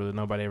Jersey, so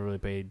nobody ever really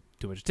paid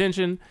too much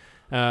attention.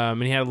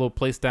 And he had a little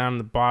place down in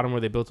the bottom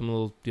where they built him a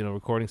little,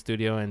 recording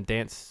studio and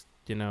dance,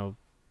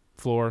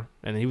 floor,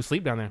 and he would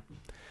sleep down there,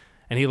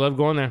 and he loved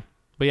going there.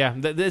 But yeah,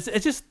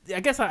 it's just,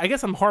 I guess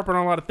I'm harping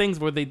on a lot of things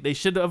where they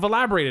should have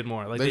elaborated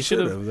more. Like, they should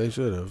have. They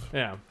should have.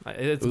 Yeah,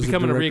 it's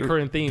becoming a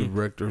recurring theme.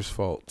 Director's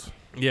fault.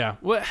 Yeah.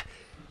 Well,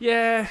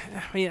 Yeah,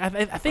 I mean,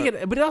 I think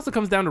it, but it also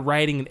comes down to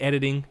writing and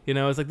editing. You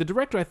know, it's like the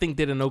director I think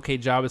did an okay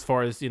job as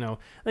far as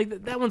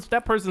like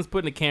that person's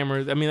putting the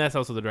camera. I mean, that's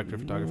also the director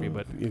of photography,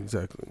 but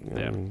exactly.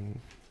 Yeah.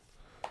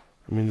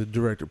 I mean, the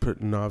director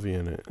put Navi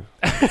in it.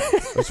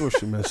 That's where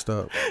she messed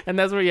up. And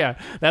that's where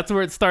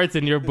it starts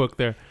in your book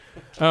there.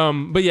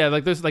 But yeah,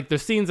 like there's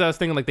scenes I was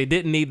thinking like they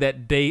didn't need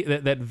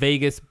that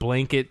Vegas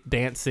blanket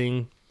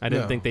dancing. I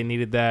didn't think they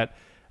needed that.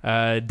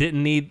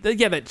 Didn't need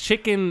that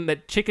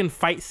chicken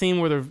fight scene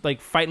where they're like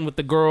fighting with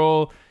the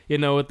girl,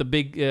 with the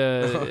big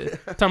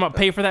talking about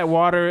pay for that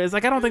water. It's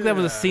like I don't think that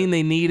was a scene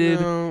they needed.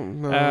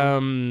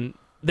 No.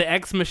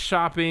 The Xmas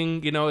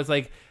shopping, it's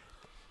like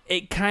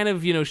it kind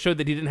of showed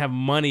that he didn't have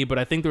money, but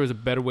I think there was a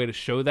better way to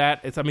show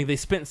that. They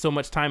spent so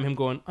much time him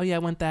going, oh yeah, I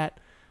want that.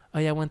 Oh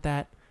yeah, I want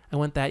that. I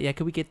want that. Yeah,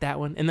 could we get that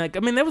one? And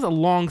that was a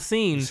long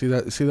scene. See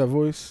that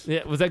voice?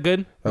 Yeah, was that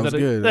good? That was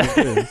good.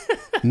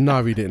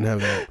 Navi didn't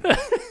have that.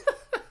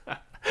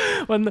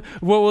 What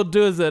we'll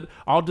do is that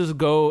I'll just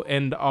go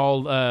and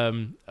I'll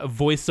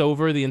voice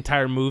over the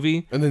entire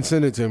movie and then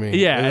send it to me.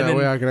 Yeah, and that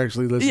way I can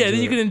actually listen. Yeah, to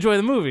then it. you can enjoy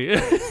the movie.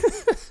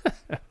 It's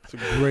a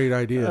great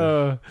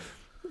idea.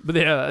 But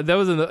yeah, that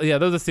was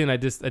a scene I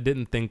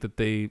didn't think that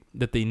they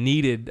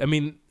needed. I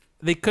mean,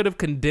 they could have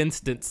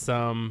condensed it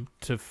some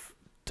to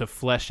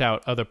flesh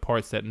out other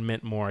parts that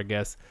meant more, I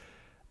guess.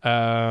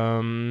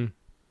 But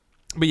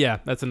yeah,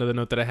 that's another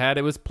note that I had.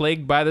 It was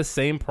plagued by the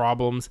same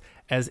problems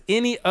as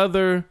any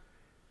other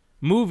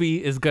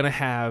movie is going to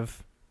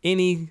have.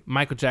 Any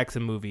Michael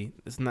Jackson movie.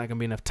 It's not going to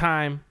be enough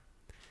time.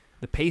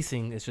 The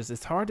pacing is just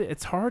it's hard to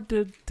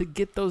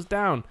get those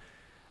down.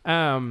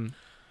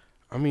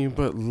 I mean,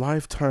 but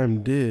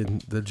Lifetime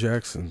did the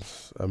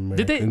Jacksons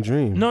American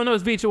Dream. No,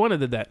 it's VH1 that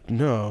did that.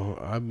 No,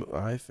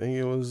 I think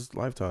it was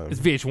Lifetime.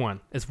 It's VH1.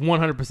 It's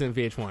 100%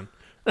 VH1.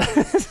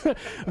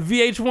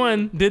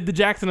 VH1 did the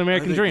Jackson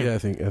American Dream. Yeah, I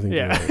think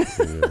yeah.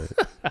 You're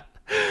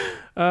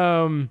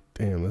right.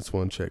 Damn, that's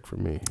one check for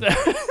me.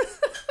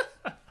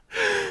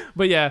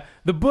 But yeah,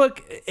 the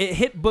book, it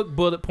hit book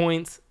bullet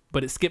points,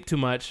 but it skipped too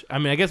much. I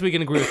mean, I guess we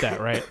can agree with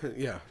that, right?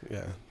 yeah,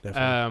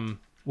 definitely.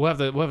 We'll have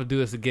to do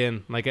this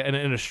again, like in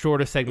a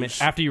shorter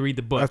segment after you read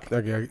the book.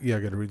 I got to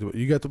read the book.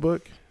 You got the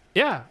book?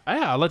 Yeah,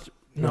 I'll let you.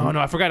 No,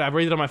 I forgot. I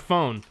read it on my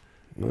phone.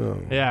 No.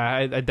 Yeah,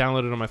 I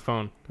downloaded it on my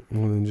phone.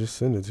 Well, then just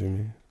send it to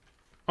me.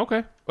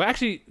 Okay. Well,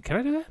 actually, can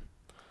I do that?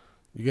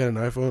 You got an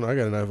iPhone? I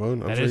got an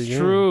iPhone. That is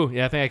true.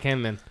 Yeah, I think I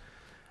can then.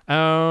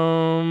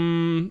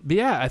 But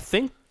yeah, I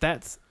think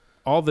that's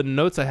all the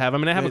notes I have. I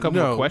mean, I have a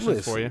couple more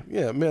questions for you.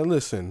 Yeah, man,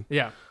 listen.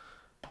 Yeah.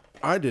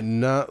 I did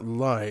not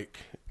like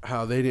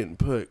how they didn't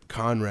put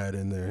Conrad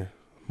in there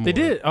more. They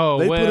did? Oh,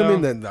 they put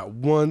him in that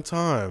one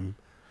time.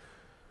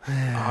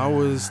 I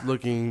was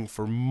looking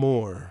for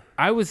more.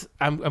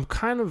 I'm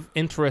kind of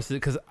interested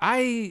because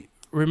I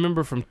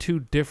remember from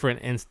two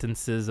different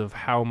instances of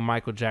how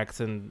Michael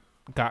Jackson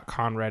got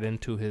Conrad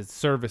into his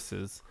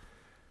services.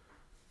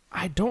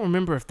 I don't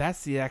remember if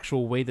that's the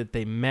actual way that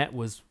they met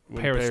was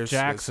Paris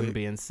Jackson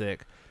being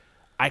sick.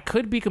 I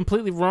could be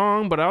completely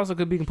wrong, but I also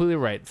could be completely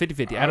right.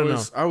 50-50. I don't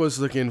know. I was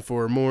looking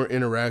for more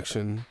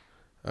interaction.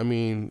 I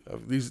mean,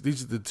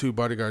 these are the two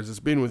bodyguards that's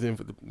been with him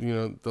for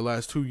the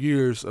last 2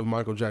 years of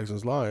Michael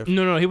Jackson's life.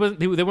 No, they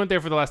weren't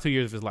there for the last 2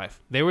 years of his life.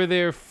 They were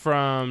there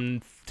from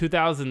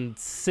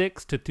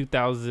 2006 to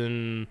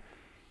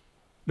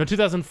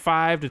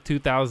 2005 to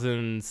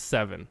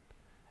 2007.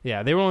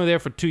 Yeah, they were only there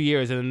for 2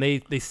 years, and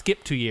then they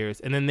skipped 2 years,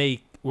 and then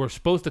they were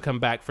supposed to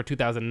come back for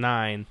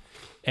 2009,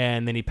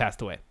 and then he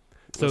passed away.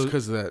 So it's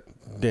because of that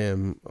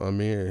damn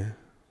Amir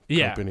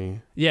company.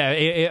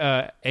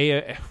 Yeah,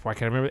 I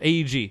can't remember.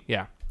 AEG,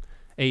 yeah.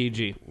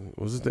 AEG.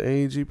 Was it the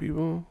AEG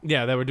people?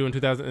 Yeah, that were doing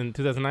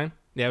 2009?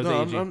 Yeah, it was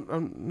AEG.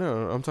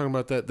 I'm talking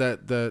about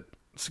that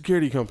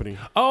security company.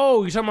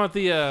 Oh, you're talking about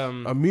the...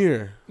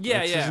 Amir. Yeah,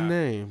 That's his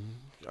name.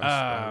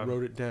 I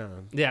wrote it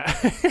down. Yeah.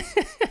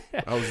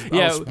 I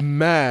was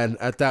mad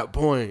at that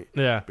point.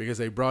 Yeah. Because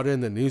they brought in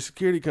the new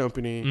security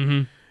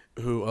company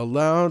who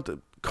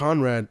allowed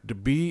Conrad to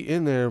be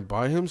in there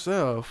by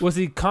himself. Was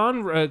he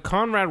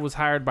Conrad was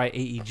hired by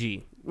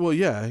AEG? Well,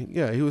 yeah,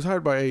 he was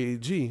hired by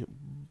AEG,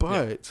 but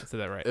I said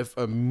that right. If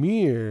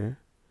Amir,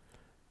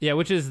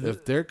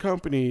 if their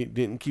company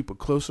didn't keep a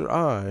closer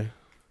eye,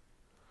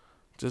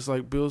 just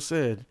like Bill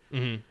said,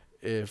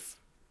 if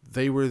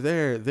they were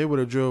there, they would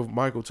have drove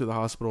Michael to the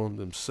hospital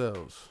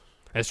themselves.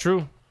 That's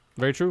true,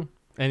 very true.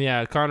 And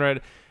yeah,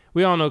 Conrad,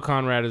 we all know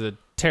Conrad is a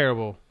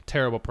terrible,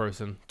 terrible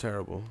person.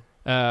 Terrible.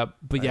 But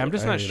yeah, I'm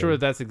just not sure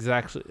that's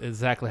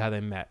exactly how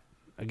they met.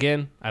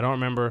 Again, I don't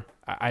remember.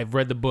 I've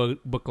read the book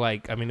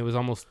it was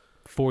almost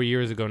 4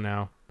 years ago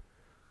now.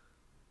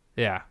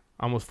 Yeah,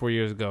 almost 4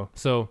 years ago.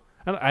 So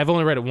I've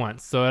only read it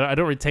once, so I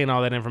don't retain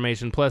all that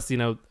information. Plus,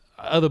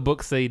 other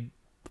books say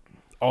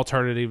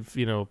alternative,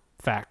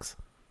 facts.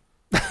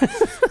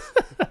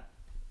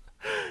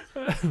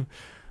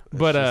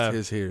 But just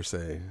his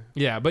hearsay.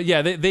 Yeah, but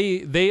yeah,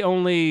 they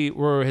only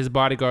were his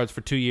bodyguards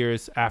for 2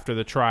 years after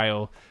the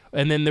trial.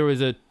 And then there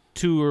was a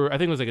tour, I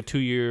think it was like a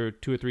 2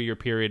 or 3 year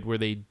period where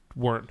they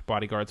weren't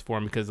bodyguards for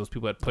him because those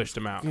people had pushed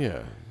him out.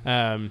 Yeah.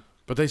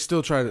 But they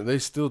still tried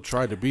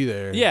to be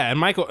there. Yeah, and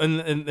Michael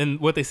and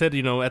what they said,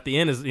 at the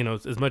end is,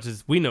 as much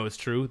as we know is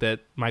true, that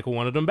Michael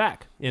wanted him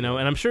back, and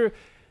I'm sure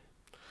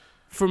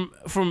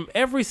from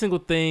every single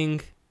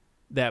thing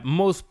that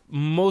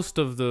most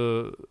of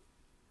the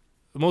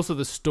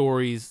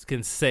stories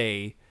can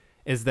say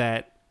is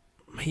that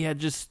he had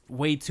just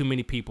way too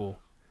many people,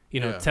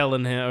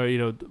 telling him, or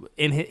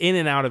in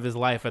and out of his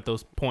life at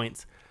those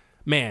points.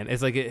 Man,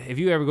 it's like if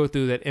you ever go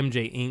through that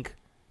MJ Inc.,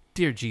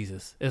 dear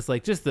Jesus, it's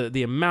like just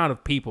the amount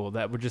of people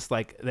that were just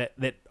like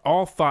that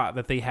all thought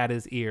that they had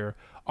his ear,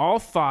 all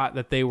thought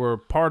that they were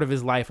part of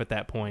his life at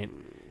that point.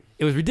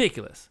 It was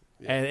ridiculous,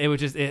 and it was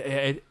just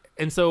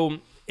and so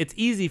it's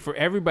easy for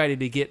everybody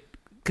to get,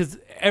 because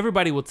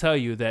everybody will tell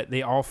you that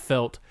they all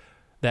felt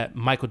that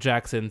Michael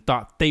Jackson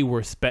thought they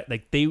were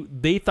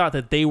they thought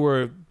that they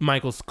were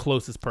Michael's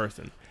closest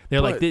person.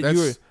 They're like,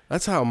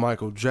 that's how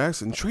Michael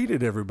Jackson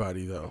treated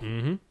everybody, though.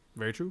 Mm-hmm.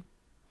 Very true.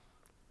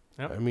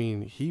 Yep. I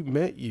mean, he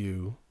met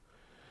you,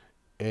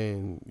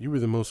 and you were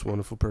the most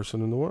wonderful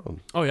person in the world.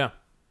 Oh, yeah.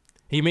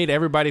 He made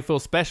everybody feel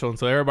special, and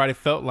so everybody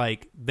felt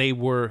like they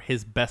were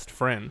his best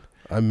friend.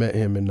 I met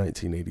him in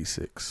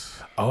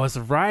 1986. Oh, that's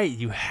right.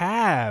 You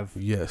have.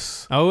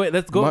 Yes. Oh, wait,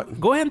 let's go.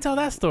 Go ahead and tell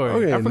that story.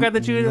 Okay, I forgot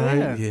that you did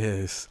that.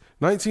 Yes.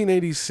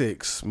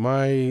 1986.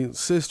 My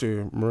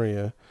sister,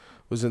 Maria,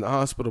 was in the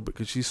hospital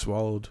because she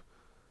swallowed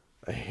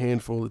a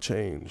handful of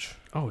change.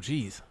 Oh,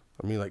 geez.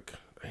 I mean, like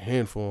a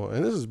handful.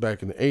 And this is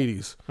back in the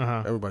 80s.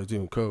 Uh-huh. Everybody's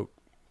doing coke.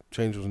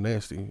 Change was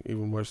nasty,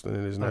 even worse than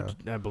it is now.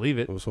 I believe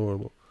it. It was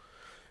horrible.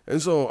 And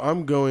so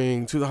I'm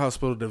going to the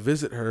hospital to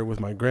visit her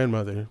with my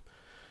grandmother.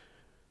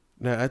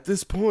 Now, at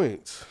this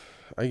point,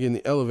 I get in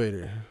the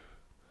elevator.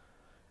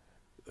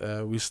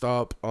 We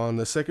stop on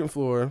the second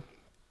floor.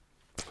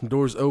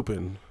 Doors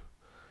open.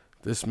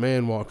 This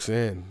man walks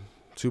in.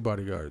 2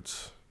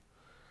 bodyguards.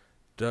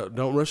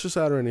 Don't rush us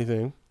out or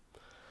anything.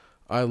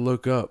 I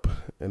look up,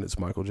 and it's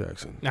Michael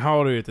Jackson. Now, how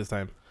old are you at this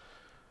time?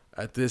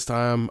 At this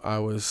time, I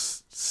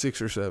was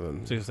 6 or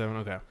 7. 6 or 7,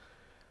 okay.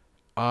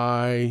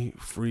 I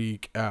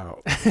freak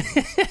out.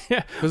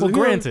 Well,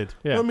 granted.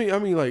 Yeah. I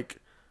mean, like,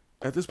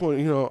 at this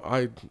point,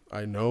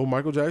 I know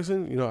Michael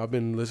Jackson. I've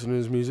been listening to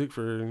his music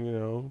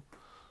for,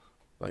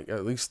 like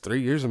at least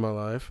 3 years of my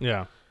life.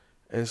 Yeah.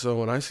 And so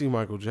when I see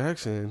Michael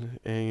Jackson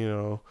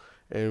and,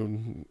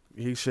 and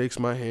he shakes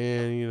my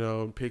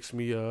hand, picks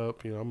me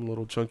up, I'm a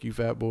little chunky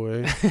fat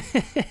boy.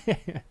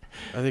 I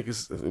think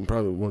it's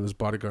probably one of his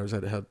bodyguards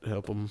had to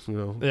help him,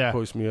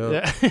 hoist me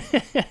up.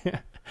 Yeah.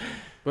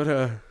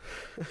 But,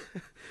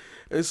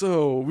 and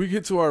so we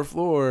get to our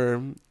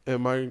floor,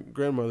 and my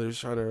grandmother's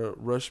trying to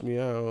rush me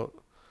out.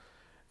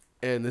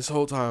 And this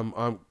whole time,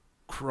 I'm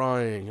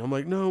crying. I'm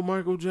like, no,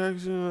 Michael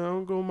Jackson. I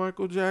don't go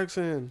Michael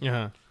Jackson.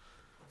 Yeah.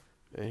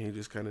 And he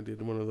just kind of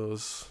did one of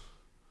those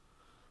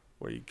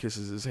where he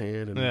kisses his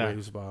hand and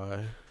waves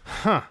by.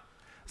 Huh.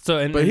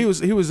 But he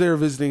was there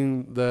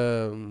visiting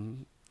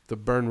the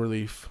burn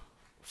relief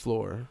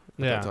floor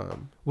at that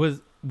time.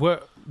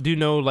 What do you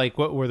know? Like,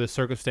 what were the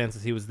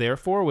circumstances he was there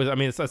for?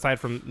 Aside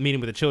from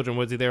meeting with the children,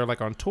 was he there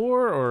like on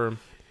tour or?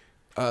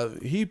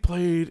 He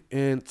played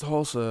in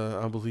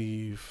Tulsa, I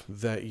believe,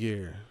 that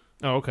year.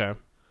 Oh, okay.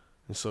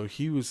 And so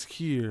he was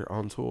here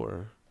on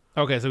tour.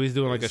 Okay, so he's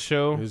doing like a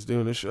show. He was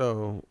doing a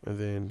show, and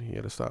then he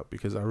had to stop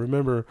because I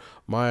remember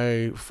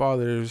one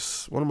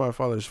of my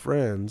father's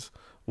friends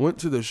went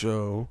to the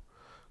show,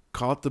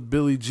 caught the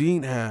Billie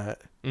Jean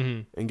hat,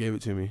 and gave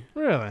it to me.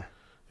 Really?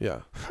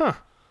 Yeah. Huh.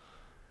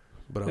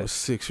 But I was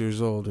 6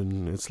 years old,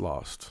 and it's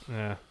lost.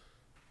 Yeah.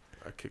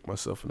 I kicked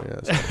myself in the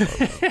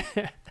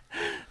ass.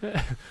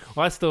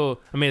 Well,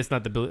 it's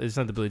not the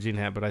Billie Jean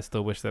hat, but I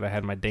still wish that I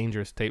had my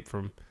Dangerous tape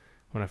from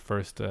when I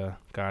first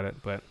got it.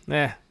 But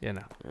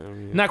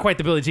not quite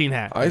the Billie Jean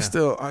hat. I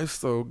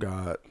still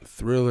got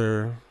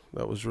Thriller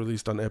that was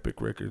released on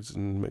Epic Records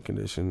in mint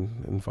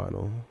condition and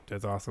vinyl.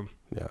 That's awesome.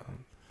 Yeah.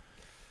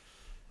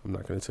 I'm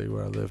not going to tell you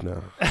where I live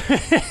now.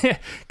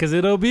 Because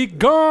it'll be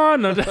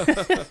gone.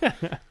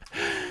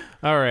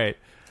 All right.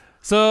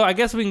 So I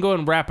guess we can go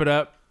and wrap it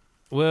up.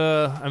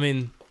 Well,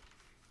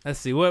 let's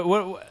see.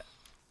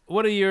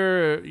 What are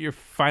your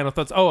final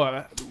thoughts?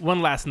 Oh,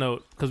 one last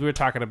note, because we were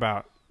talking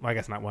about, well, I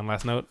guess not one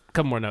last note, a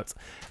couple more notes.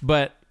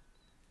 But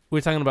we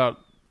were talking about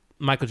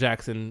Michael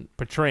Jackson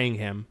portraying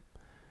him.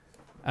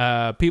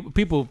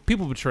 People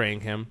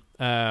betraying him.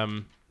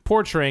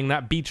 Portraying,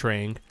 not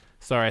betraying.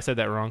 Sorry, I said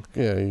that wrong.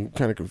 Yeah, you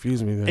kind of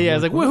confused me there. Yeah, I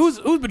was like,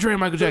 who's betraying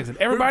Michael Jackson?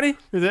 Everybody?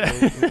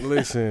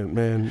 Listen,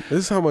 man, this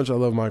is how much I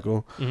love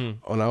Michael.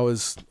 When I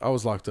was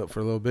locked up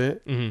for a little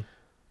bit,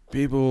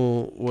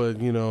 people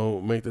would,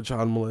 make the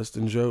child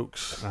molesting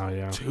jokes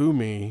to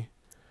me,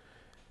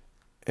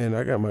 and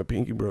I got my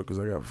pinky broke because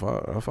I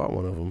fought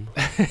one of them.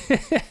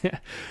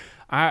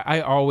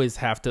 I always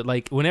have to,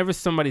 like, whenever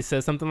somebody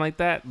says something like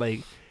that, like,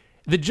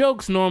 the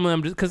jokes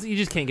normally, because you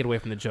just can't get away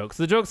from the jokes.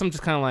 The jokes, I'm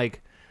just kind of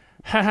like,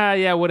 haha,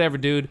 yeah, whatever,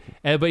 dude.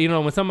 But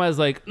when somebody's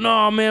like,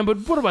 no, man,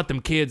 but what about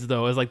them kids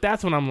though? It's like,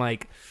 that's when I'm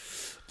like,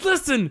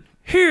 listen,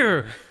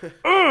 here.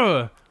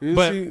 You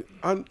But see,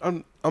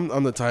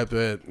 I'm the type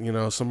that, you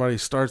know, somebody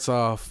starts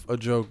off a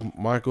joke,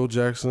 Michael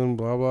Jackson,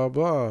 blah blah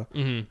blah,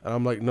 and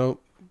I'm like,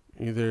 nope.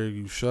 Either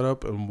you shut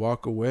up and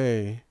walk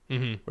away,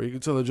 or you can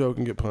tell a joke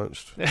and get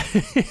punched.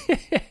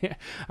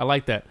 I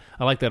like that.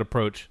 I like that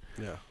approach.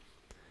 Yeah.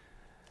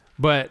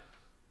 But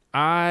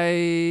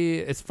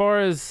as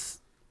far as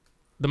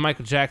the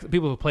Michael Jackson,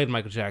 people who played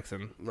Michael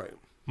Jackson, Right.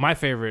 my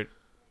favorite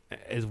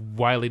is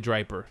Wiley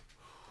Draper.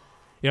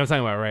 You know what I'm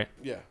talking about, right?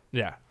 Yeah.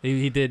 Yeah.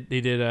 He did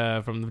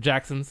from the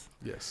Jacksons.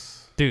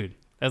 Yes. Dude,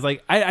 that's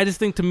like, I just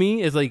think to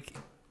me is like,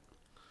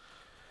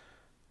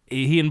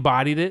 he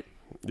embodied it.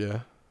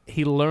 Yeah.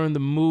 He learned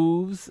the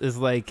moves. Is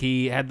like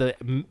he had the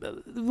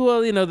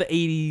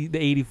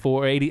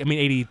 84, 80,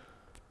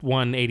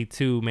 81,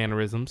 82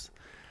 mannerisms.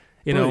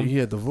 You know, he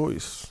had the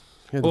voice.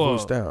 He had the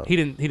voice down. He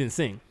didn't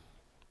sing.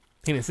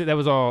 He didn't sing. That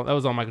was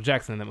all Michael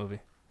Jackson in that movie.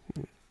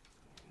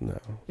 No.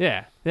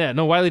 Yeah.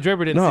 No, Wiley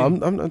Draper didn't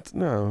sing.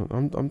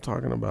 I'm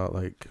talking about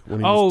like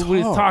when he was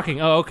when he's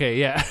talking. Oh, okay,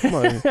 yeah.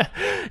 Like,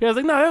 I was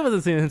like, no, I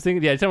wasn't seeing him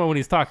singing. Yeah, you're talking about when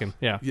he's talking.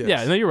 Yeah. Yes.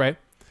 Yeah, no, you're right.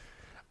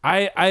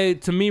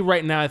 To me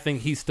right now, I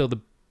think he's still the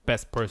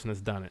best person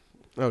that's done it.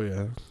 Oh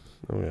yeah.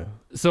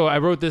 So I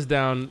wrote this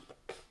down.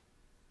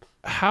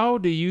 How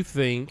do you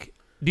think?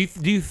 Do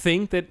you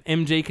think that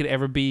MJ could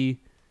ever be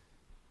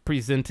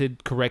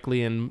presented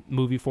correctly in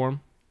movie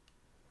form?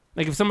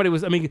 Like if somebody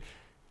was, if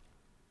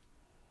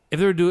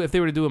they were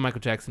to do a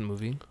Michael Jackson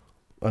movie,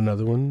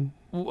 another one.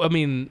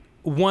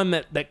 One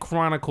that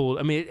chronicled.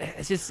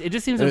 It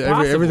just seems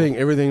impossible.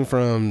 Everything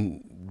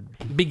from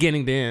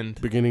beginning to end.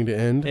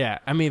 Yeah.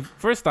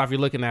 First off, you're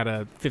looking at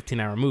a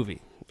 15-hour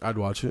movie. I'd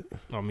watch it.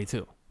 Oh, me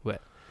too.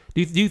 But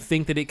do you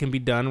think that it can be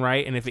done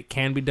right? And if it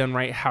can be done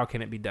right, how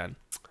can it be done?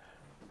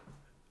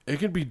 It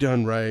can be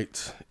done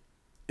right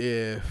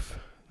if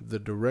the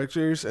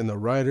directors and the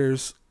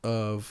writers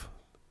of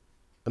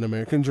An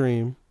American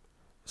Dream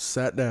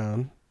sat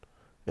down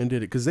and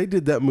did it. Because they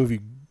did that movie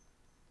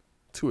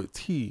to a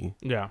T.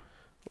 Yeah.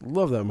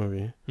 Love that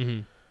movie.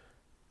 Mm-hmm.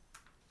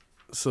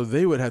 So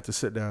they would have to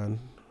sit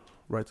down,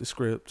 write the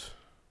script,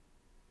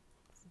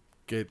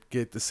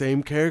 get the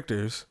same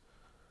characters,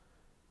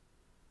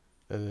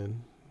 and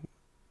then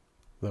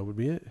that would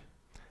be it.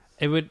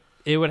 It would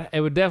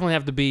definitely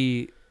have to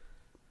be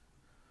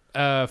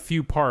a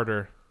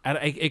few-parter.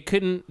 It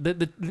couldn't.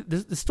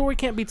 The story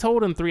can't be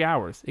told in 3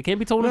 hours. It can't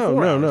be told in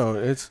 4 hours. No.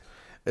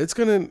 It's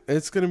gonna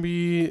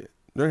be.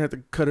 They're gonna have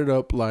to cut it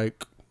up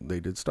like they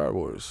did Star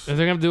Wars. If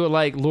they're gonna do it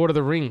like Lord of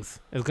the Rings,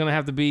 it's gonna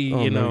have to be.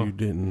 Oh, no, you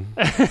didn't.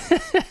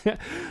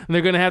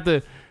 They're gonna have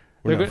to.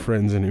 We're not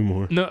friends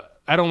anymore. No,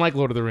 I don't like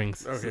Lord of the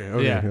Rings.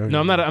 Okay. Yeah. Okay.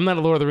 No, I'm not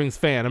a Lord of the Rings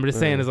fan. I'm just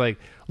saying it's like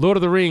Lord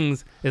of the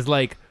Rings is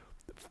like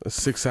a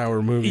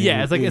 6-hour movie.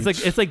 Yeah,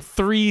 it's like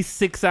 3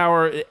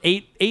 6-hour,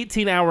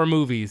 18-hour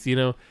movies, you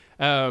know.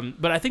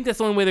 But I think that's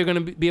the only way they're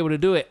going to be able to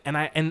do it. And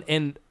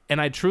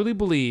I truly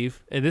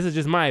believe, and this is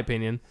just my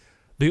opinion,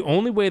 the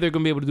only way they're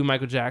going to be able to do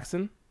Michael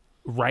Jackson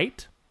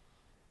right,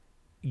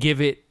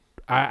 give it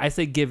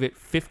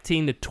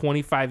 15 to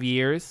 25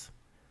 years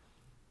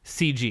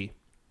CG.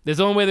 There's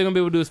the only way they're gonna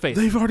be able to do his face.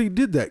 They've already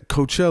did that.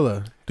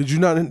 Coachella. Did you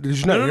not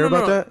hear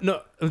about that?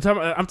 No, who you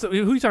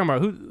talking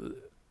about? Who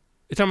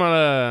you talking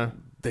about?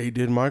 They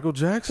did Michael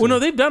Jackson. Well, no,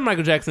 they've done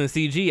Michael Jackson in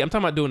CG. I'm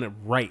talking about doing it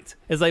right.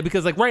 It's like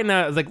because like right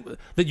now, it's like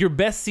your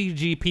best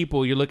CG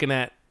people. You're looking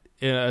at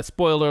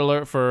spoiler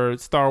alert for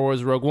Star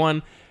Wars Rogue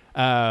One,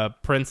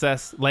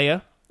 Princess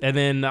Leia, and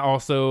then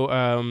also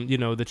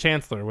the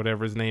Chancellor,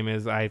 whatever his name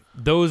is.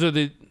 Those are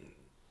the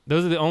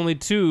only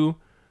two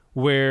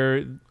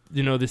where.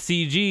 The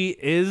CG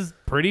is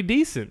pretty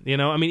decent.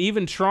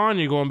 Even Tron,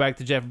 you're going back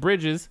to Jeff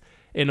Bridges,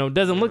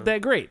 doesn't look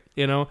that great.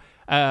 In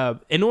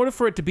order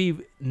for it to be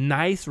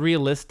nice,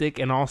 realistic,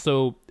 and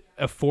also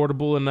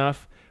affordable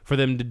enough for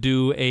them to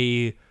do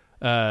a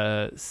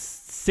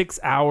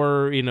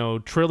 6-hour,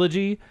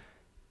 trilogy,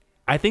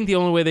 I think the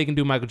only way they can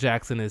do Michael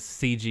Jackson is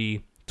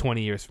CG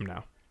 20 years from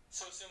now.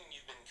 So assuming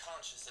you've been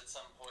conscious at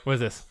some point. What is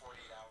this?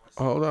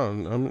 Hold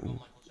on.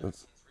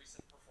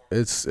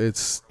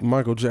 It's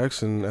Michael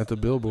Jackson at the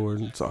billboard.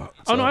 No,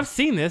 I've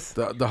seen this.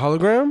 The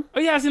hologram?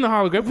 Oh yeah, I've seen the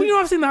hologram. Well,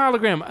 I've seen the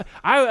hologram.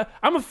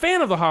 I'm a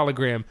fan of the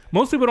hologram.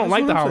 Most people don't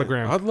like the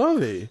hologram. I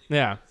love it.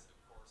 Yeah,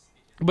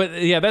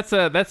 but yeah, that's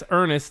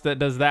Ernest that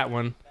does that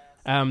one.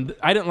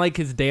 I didn't like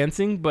his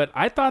dancing, but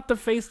I thought the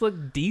face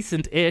looked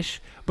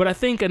decent-ish. But I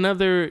think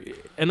another.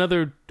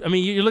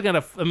 You're looking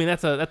at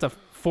that's a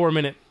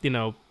 4-minute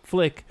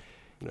flick.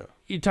 Yeah.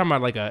 You're talking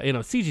about like a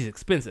CG's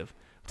expensive.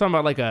 I'm talking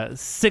about like a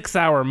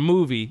 6-hour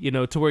movie,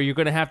 to where you're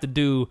going to have to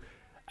do.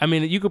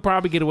 You could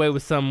probably get away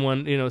with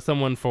someone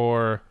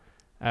for,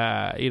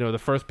 the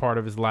first part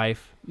of his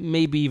life,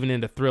 maybe even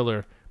into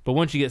thriller. But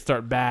once you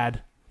start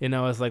bad,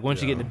 it's like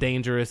once you get to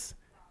dangerous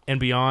and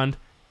beyond,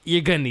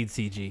 you're going to need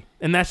CG.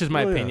 And that's just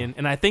my opinion. Yeah.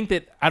 And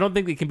I don't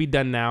think it can be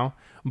done now,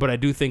 but I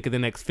do think in the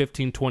next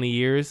 15, 20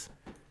 years,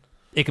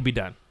 it could be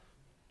done.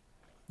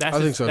 I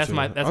think so too. That's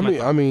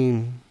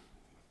my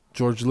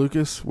George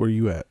Lucas, where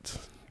you at?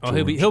 Oh,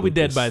 he'll be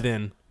dead by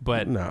then.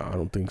 but No, I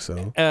don't think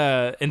so.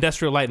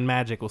 Industrial Light and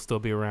Magic will still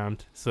be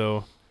around.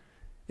 So,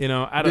 I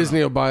don't Disney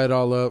know. will buy it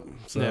all up.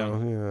 So,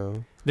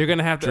 Yeah. They're going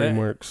to have to...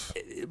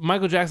 DreamWorks.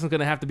 Michael Jackson's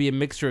going to have to be a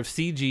mixture of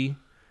CG,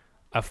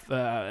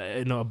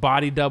 a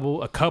body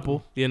double, a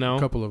couple, A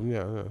couple of them,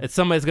 yeah. It's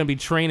somebody's going to be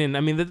training. I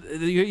mean,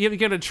 you're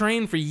going to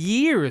train for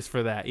years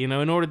for that, in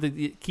order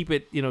to keep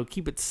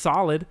it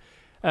solid.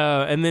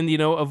 And then,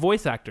 a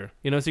voice actor,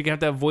 so you have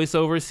to have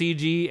voiceover,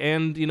 CG,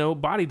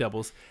 and, body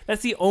doubles.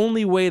 That's the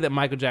only way that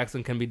Michael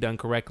Jackson can be done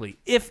correctly.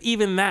 If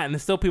even that, and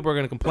still people are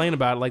going to complain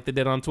about it like they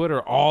did on Twitter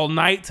all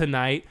night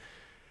tonight.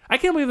 I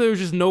can't believe there was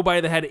just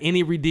nobody that had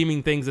any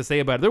redeeming things to say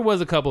about it. There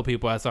was a couple of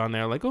people I saw in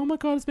there like, oh my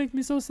God, this makes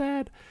me so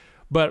sad.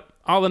 But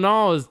all in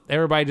all, is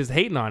everybody just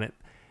hating on it.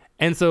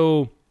 And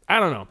so, I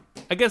don't know.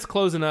 I guess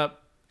closing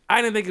up,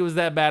 I didn't think it was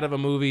that bad of a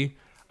movie.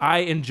 I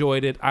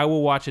enjoyed it. I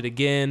will watch it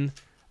again.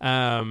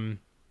 No,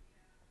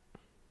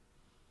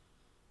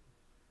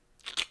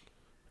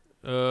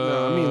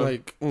 I mean,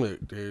 like,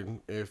 look,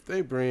 dude, if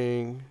they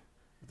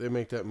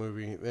make that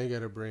movie, they got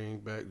to bring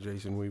back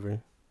Jason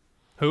Weaver.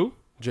 Who?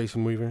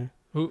 Jason Weaver.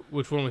 Who?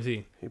 Which one was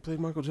he? He played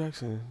Michael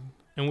Jackson.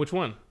 And which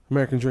one?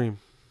 American Dream.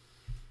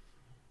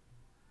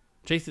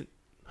 Jason.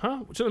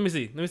 Huh? So let me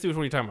see. Let me see which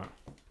one you're talking about.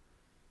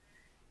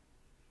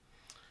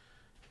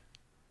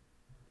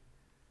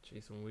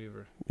 Jason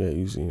Weaver. Yeah,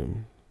 you see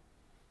him.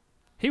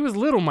 He was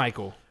little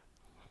Michael.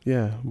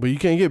 Yeah, but you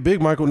can't get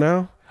Big Michael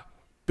now.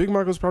 Big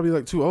Michael's probably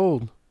like too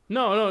old.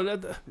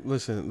 No.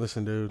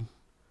 Listen, dude.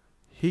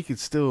 He could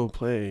still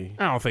play.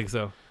 I don't think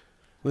so.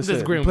 Listen,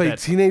 Disagree with play that.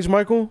 teenage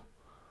Michael.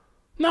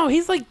 No,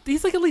 he's like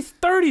at least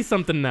 30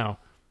 something now.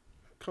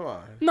 Come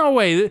on. No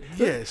way.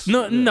 Yes.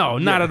 No,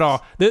 not at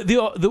all. The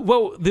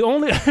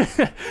only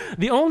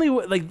the only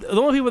people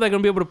that are gonna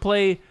be able to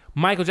play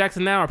Michael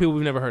Jackson now are people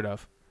we've never heard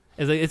of.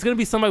 It's gonna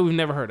be somebody we've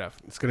never heard of.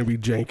 It's gonna be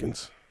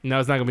Jankins. No,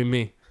 it's not gonna be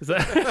me.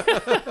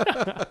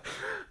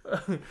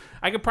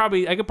 I could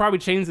probably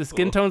change the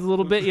skin tones a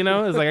little bit,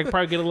 It's like I could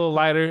probably get a little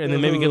lighter and then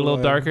maybe get a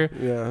little darker.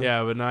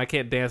 Yeah, but no, I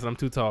can't dance and I'm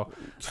too tall.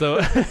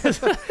 So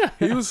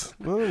he was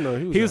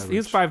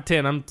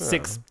 5'10". I'm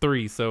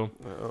 6'3", so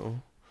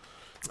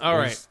all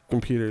right.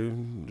 Computer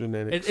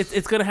genetics.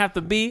 It's gonna have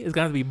to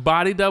be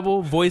body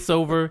double,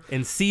 voiceover,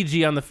 and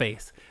CG on the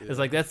face. Yeah. It's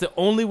like that's the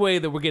only way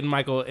that we're getting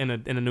Michael in a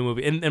new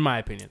movie, in my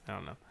opinion. I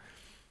don't know.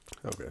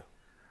 Okay.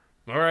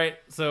 All right,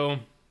 so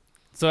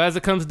as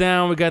it comes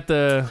down, we got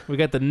the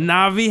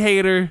Navi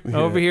hater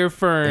over here,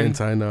 Fern.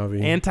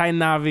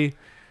 Anti-Navi.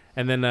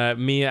 And then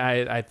me,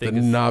 I think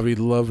the Navi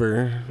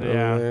lover.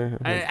 Yeah.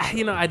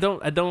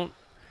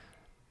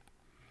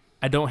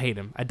 I don't hate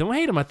him. I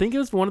think it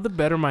was one of the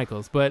better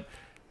Michaels, but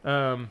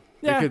they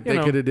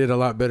could have did a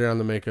lot better on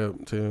the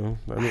makeup too.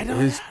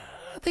 I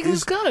think it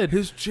was good.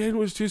 His chin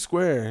was too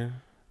square.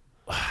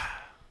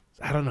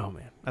 I don't know,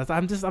 man.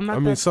 I'm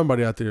not.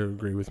 Somebody out there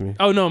agree with me.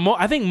 Oh no,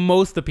 I think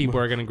most of the people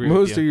are gonna agree with you.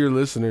 Most of your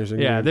listeners are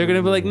they're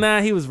gonna be like,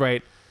 nah, he was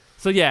right.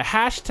 So yeah,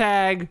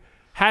 hashtag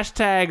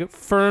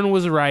Fern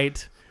was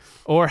right,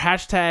 or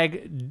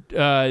hashtag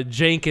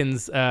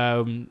Jankins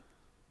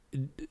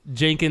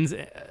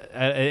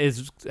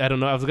is, I don't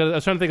know. I was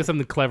trying to think of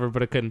something clever,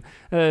 but I couldn't.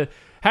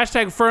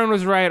 Hashtag Fern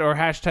was right, or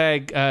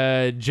hashtag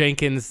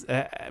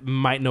Jankins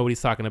might know what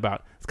he's talking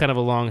about. It's kind of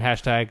a long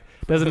hashtag.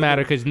 Doesn't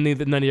matter because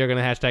none of you are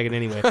gonna hashtag it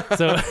anyway.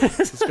 So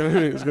it's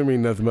gonna be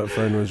nothing but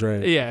Fern was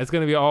right. Yeah, it's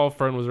gonna be all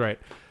Fern was right.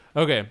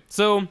 Okay,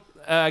 so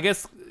I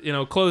guess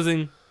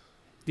closing.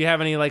 Do you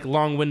have any like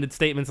long-winded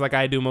statements like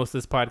I do most of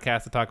this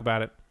podcast to talk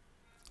about it?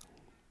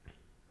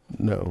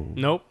 No.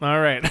 Nope. All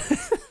right.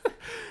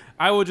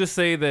 I will just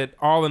say that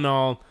all in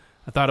all,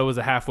 I thought it was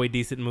a halfway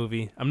decent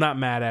movie. I'm not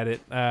mad at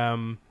it.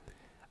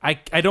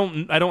 I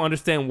don't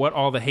understand what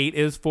all the hate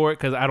is for it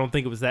because I don't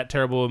think it was that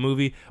terrible a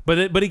movie.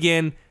 But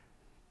again,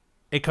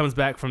 it comes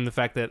back from the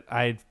fact that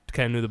I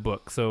kind of knew the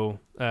book, so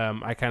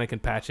I kind of can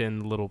patch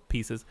in little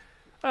pieces.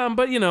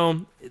 But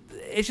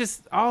it's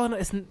just all in,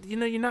 it's,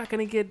 you're not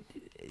gonna get.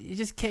 You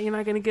just can't. You're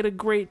not gonna get a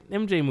great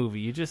MJ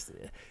movie. You just.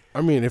 I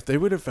mean, if they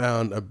would have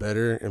found a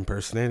better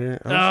impersonator.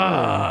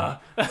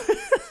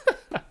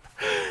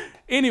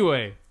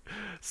 Anyway,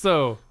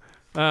 so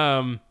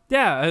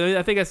yeah,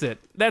 I think that's it.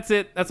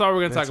 That's all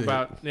we're gonna talk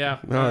about. Yeah.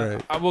 All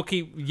right. I will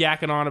keep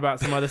yakking on about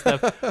some other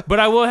stuff, but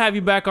I will have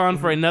you back on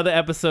for another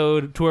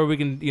episode to where we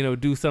can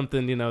do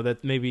something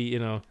that maybe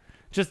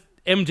just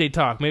MJ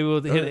talk. Maybe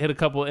we'll hit a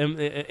couple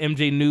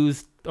MJ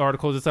news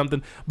articles or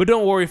something. But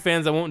don't worry,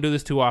 fans. I won't do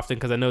this too often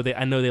because I know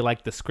they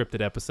like the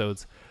scripted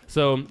episodes.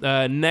 So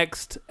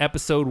next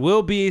episode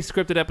will be a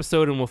scripted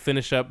episode, and we'll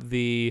finish up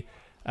the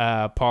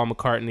Paul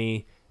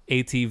McCartney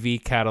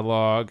ATV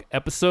catalog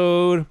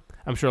episode.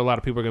 I'm sure a lot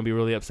of people are going to be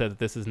really upset that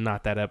this is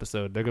not that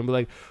episode. They're going to be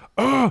like,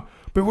 oh,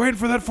 been waiting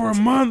for that for a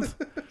month.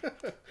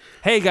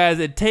 Hey, guys,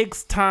 it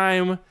takes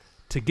time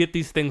to get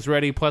these things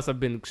ready. Plus, I've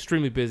been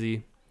extremely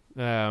busy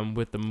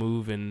with the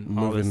move and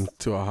moving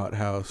to a hot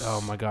house.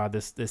 Oh, my God.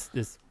 This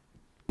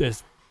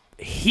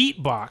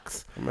heat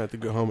box. I'm gonna have to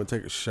go home and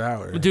take a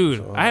shower, Dude,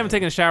 so, I haven't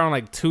taken a shower in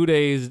like 2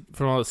 days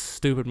from all this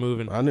stupid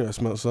moving. I knew I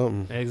smelled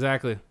something.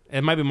 Exactly.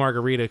 It might be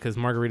Margarita because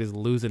Margarita's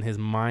losing his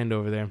mind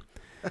over there.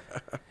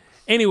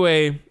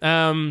 Anyway,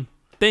 thank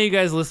you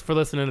guys for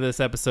listening to this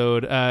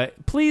episode.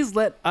 Please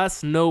let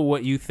us know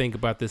what you think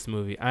about this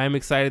movie. I'm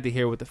excited to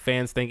hear what the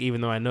fans think,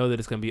 even though I know that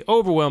it's going to be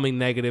overwhelmingly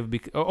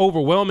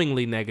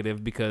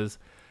negative because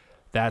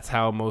that's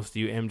how most of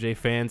you MJ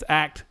fans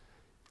act.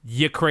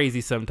 You're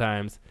crazy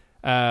sometimes.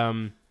 I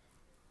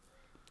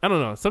don't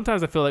know.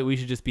 Sometimes I feel like we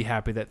should just be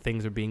happy that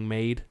things are being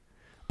made.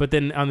 But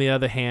then on the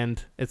other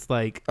hand, it's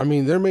like... I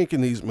mean, they're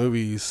making these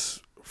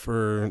movies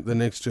for the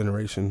next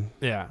generation.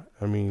 Yeah.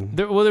 I mean...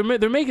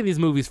 They're making these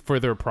movies for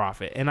their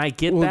profit, and I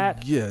get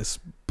that. Yes,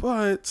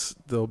 but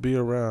they'll be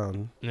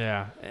around.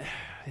 Yeah.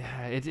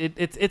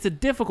 It's a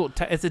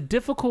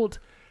difficult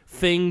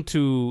thing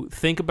to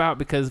think about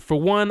because,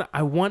 for one,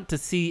 I want to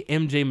see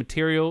MJ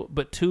material,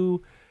 but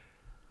two...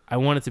 I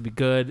want it to be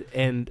good,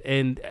 and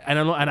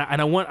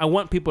I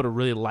want people to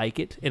really like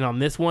it. And on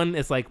this one,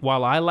 it's like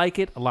while I like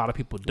it, a lot of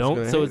people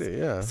don't.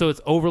 So it's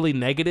overly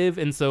negative,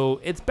 and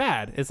so it's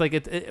bad. It's like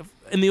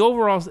in the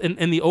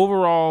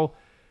overall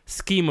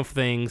scheme of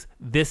things,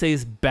 this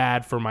is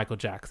bad for Michael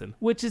Jackson,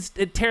 which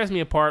it tears me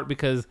apart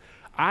because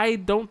I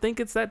don't think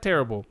it's that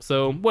terrible.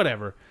 So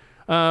whatever.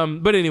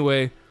 But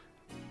anyway,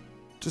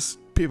 just.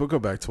 People go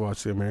back to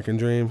watch The American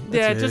Dream.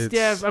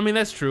 I mean,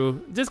 that's true.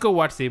 Just go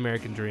watch The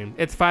American Dream.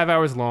 It's 5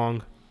 hours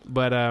long,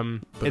 but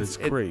it's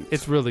great.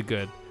 It's really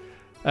good.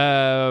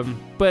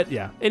 But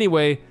yeah.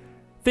 Anyway,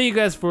 thank you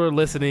guys for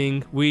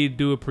listening. We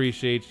do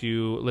appreciate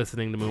you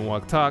listening to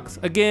Moonwalk Talks.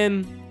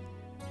 Again,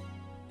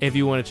 if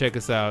you want to check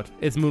us out,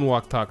 it's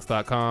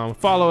moonwalktalks.com.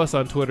 Follow us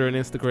on Twitter and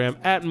Instagram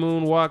at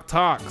Moonwalk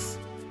Talks.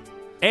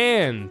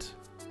 And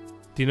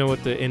do you know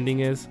what the ending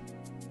is?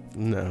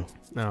 No.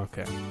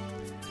 Okay.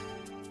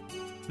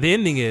 The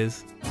ending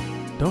is,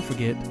 don't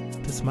forget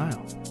to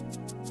smile.